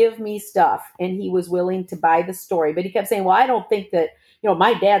willing to give me stuff and he was willing to buy the story. But he kept saying, well, I don't think that,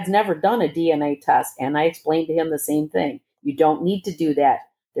 my dad's never done a DNA test. And I explained to him the same thing. You don't need to do that.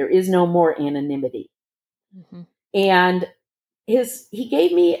 There is no more anonymity. Mm-hmm. And he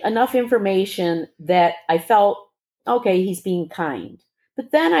gave me enough information that I felt, okay, he's being kind. But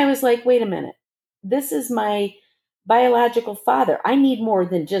then I was like, wait a minute. This is my biological father. I need more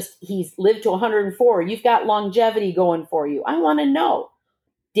than just he's lived to 104. You've got longevity going for you. I want to know,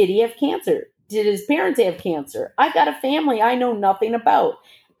 did he have cancer? Did his parents have cancer? I've got a family I know nothing about.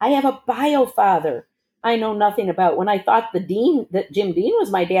 I have a bio father I know nothing about. When I thought that Jim Dean was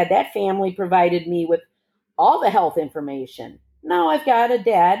my dad, that family provided me with all the health information. Now I've got a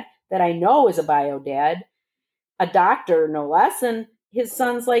dad that I know is a bio dad, a doctor, no less, and his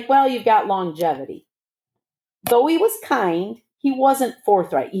son's like, well, you've got longevity. Though he was kind, he wasn't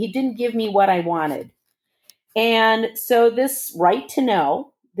forthright. He didn't give me what I wanted. And so this right to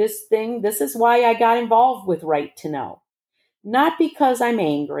know, this is why I got involved with Right to Know. Not because I'm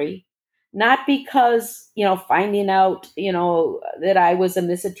angry, not because, finding out, that I was a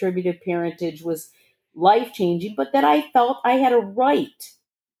misattributed parentage was life-changing, but that I felt I had a right.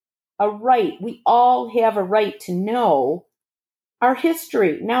 A right. We all have a right to know our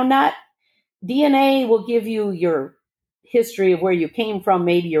history. Now, not DNA will give you your history of where you came from,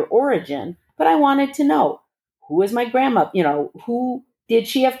 maybe your origin, but I wanted to know, who is my grandma? Who did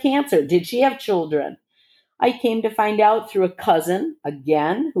she have cancer? Did she have children? I came to find out through a cousin,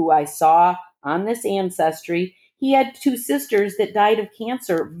 again, who I saw on this ancestry. He had 2 sisters that died of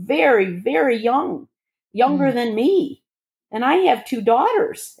cancer very, very young, younger than me. And I have 2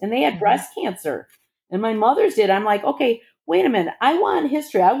 daughters, and they had breast cancer. And my mother's did. I'm like, okay, wait a minute. I want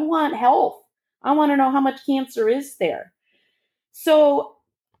history. I want health. I want to know how much cancer is there. So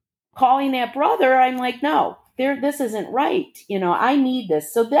calling that brother, I'm like, no, this isn't right. I need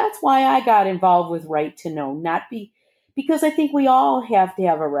this. So that's why I got involved with Right to Know, because I think we all have to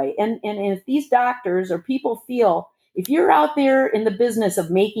have a right. And if these doctors or people feel, if you're out there in the business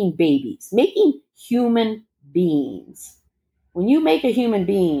of making babies, making human beings, when you make a human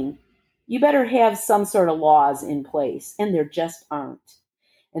being, you better have some sort of laws in place, and there just aren't.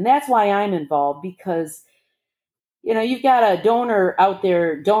 And that's why I'm involved, because you've got a donor out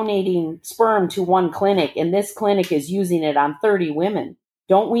there donating sperm to one clinic, and this clinic is using it on 30 women.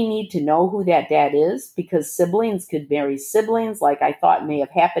 Don't we need to know who that dad is? Because siblings could marry siblings, like I thought may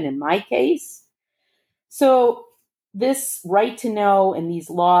have happened in my case. So this Right to Know and these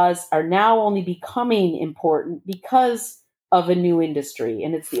laws are now only becoming important because of a new industry,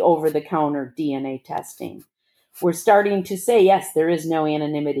 and it's the over-the-counter DNA testing. We're starting to say, yes, there is no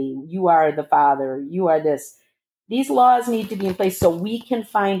anonymity. You are the father. You are this. These laws need to be in place so we can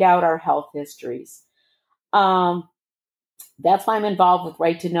find out our health histories. That's why I'm involved with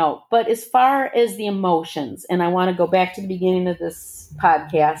Right to Know. But as far as the emotions, and I want to go back to the beginning of this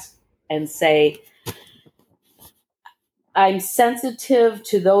podcast and say, I'm sensitive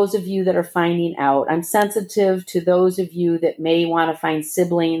to those of you that are finding out. I'm sensitive to those of you that may want to find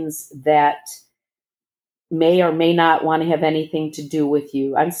siblings that may or may not want to have anything to do with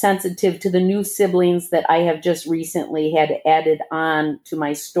you. I'm sensitive to the new siblings that I have just recently had added on to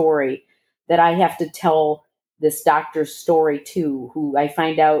my story, that I have to tell this doctor's story to, who I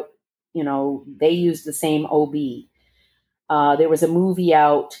find out, they use the same OB. There was a movie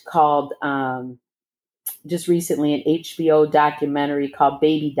out called, just recently, an HBO documentary called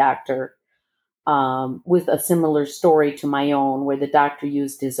Baby Doctor, with a similar story to my own, where the doctor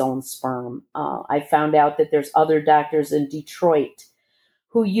used his own sperm. I found out that there's other doctors in Detroit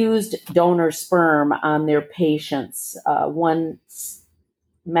who used donor sperm on their patients. One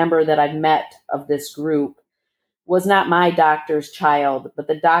member that I've met of this group was not my doctor's child, but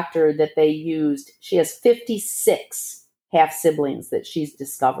the doctor that they used, she has 56 half-siblings that she's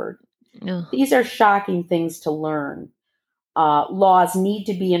discovered. Oh. These are shocking things to learn. Laws need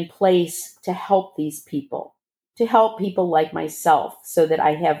to be in place to help these people, to help people like myself, so that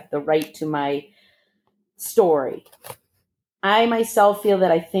I have the right to my story. I myself feel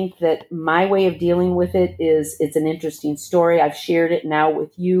that I think that my way of dealing with it's an interesting story. I've shared it now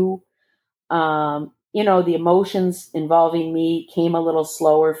with you. The emotions involving me came a little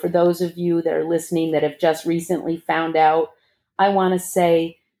slower. For those of you that are listening that have just recently found out, I want to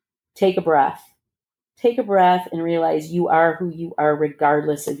say, take a breath. take a breath and realize you are who you are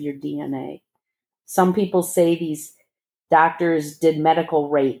regardless of your DNA. Some people say these doctors did medical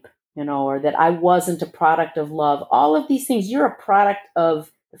rape, or that I wasn't a product of love. All of these things, you're a product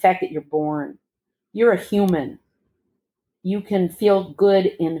of the fact that you're born. You're a human. You can feel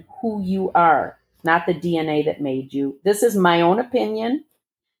good in who you are, not the DNA that made you. This is my own opinion,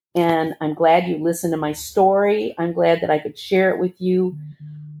 and I'm glad you listened to my story. I'm glad that I could share it with you.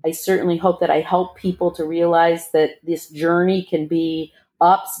 I certainly hope that I help people to realize that this journey can be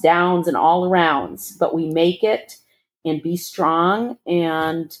ups, downs, and all arounds, but we make it, and be strong,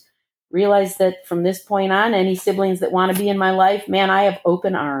 and realize that from this point on, any siblings that want to be in my life, man, I have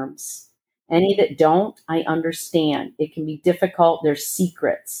open arms. Any that don't, I understand. It can be difficult. There's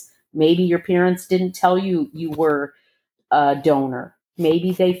secrets. Maybe your parents didn't tell you you were a donor.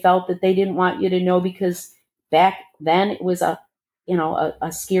 Maybe they felt that they didn't want you to know because back then it was a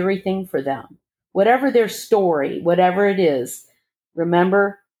scary thing for them. Whatever their story, whatever it is,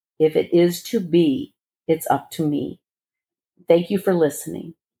 remember, if it is to be, it's up to me. Thank you for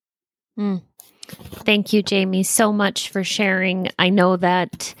listening. Thank you, Jamie, so much for sharing. I know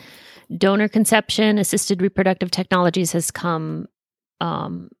that donor conception, assisted reproductive technologies has come,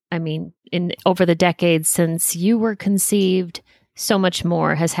 over the decades since you were conceived, so much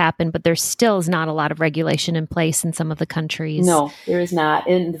more has happened, but there still is not a lot of regulation in place in some of the countries. No, there is not.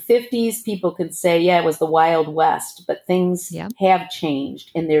 In the 50s, people could say, it was the Wild West, but things have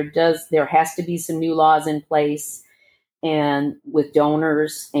changed, and there has to be some new laws in place, and with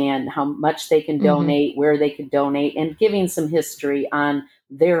donors and how much they can donate, where they can donate, and giving some history on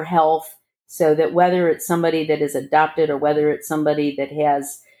their health, so that whether it's somebody that is adopted or whether it's somebody that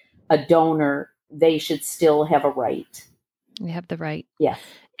has a donor, they should still have a right. You have the right. Yeah.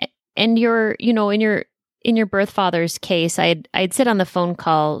 And in your birth father's case, I'd sit on the phone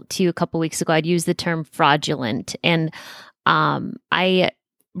call to you a couple weeks ago. I'd use the term fraudulent. And I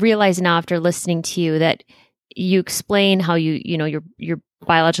realize now after listening to you that you explain how your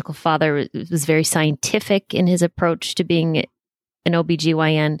biological father was very scientific in his approach to being an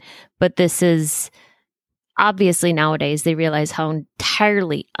OBGYN, but this is obviously nowadays they realize how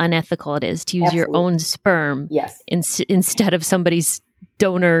entirely unethical it is to use your own sperm instead of somebody's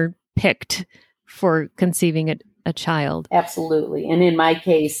donor picked for conceiving a child. Absolutely. And in my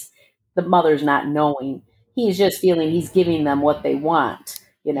case, the mother's not knowing. He's just feeling he's giving them what they want.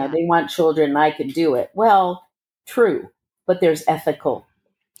 They want children and I could do it. Well, true, but there's ethical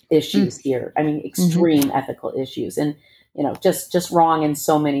issues here. Extreme ethical issues. And just wrong in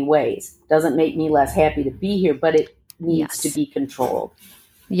so many ways. Doesn't make me less happy to be here, but it needs to be controlled.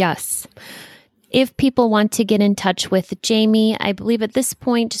 Yes. If people want to get in touch with Jamie, I believe at this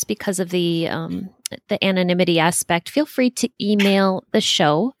point, just because of the anonymity aspect, feel free to email the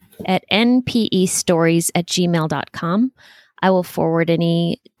show at npestories@gmail.com. I will forward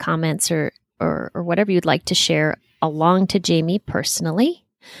any comments or whatever you'd like to share along to Jamie personally.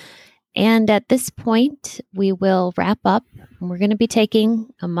 And at this point, we will wrap up. We're going to be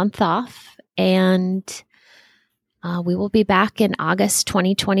taking a month off, and we will be back in August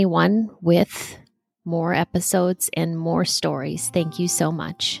 2021 with more episodes and more stories. Thank you so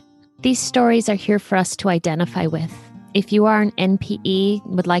much. These stories are here for us to identify with. If you are an NPE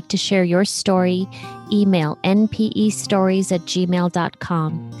and would like to share your story, email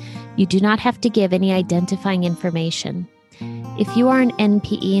npestories@gmail.com. You do not have to give any identifying information. If you are an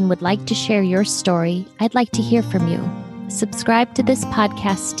NPE and would like to share your story, I'd like to hear from you. Subscribe to this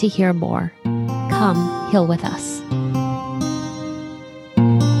podcast to hear more. Come heal with us.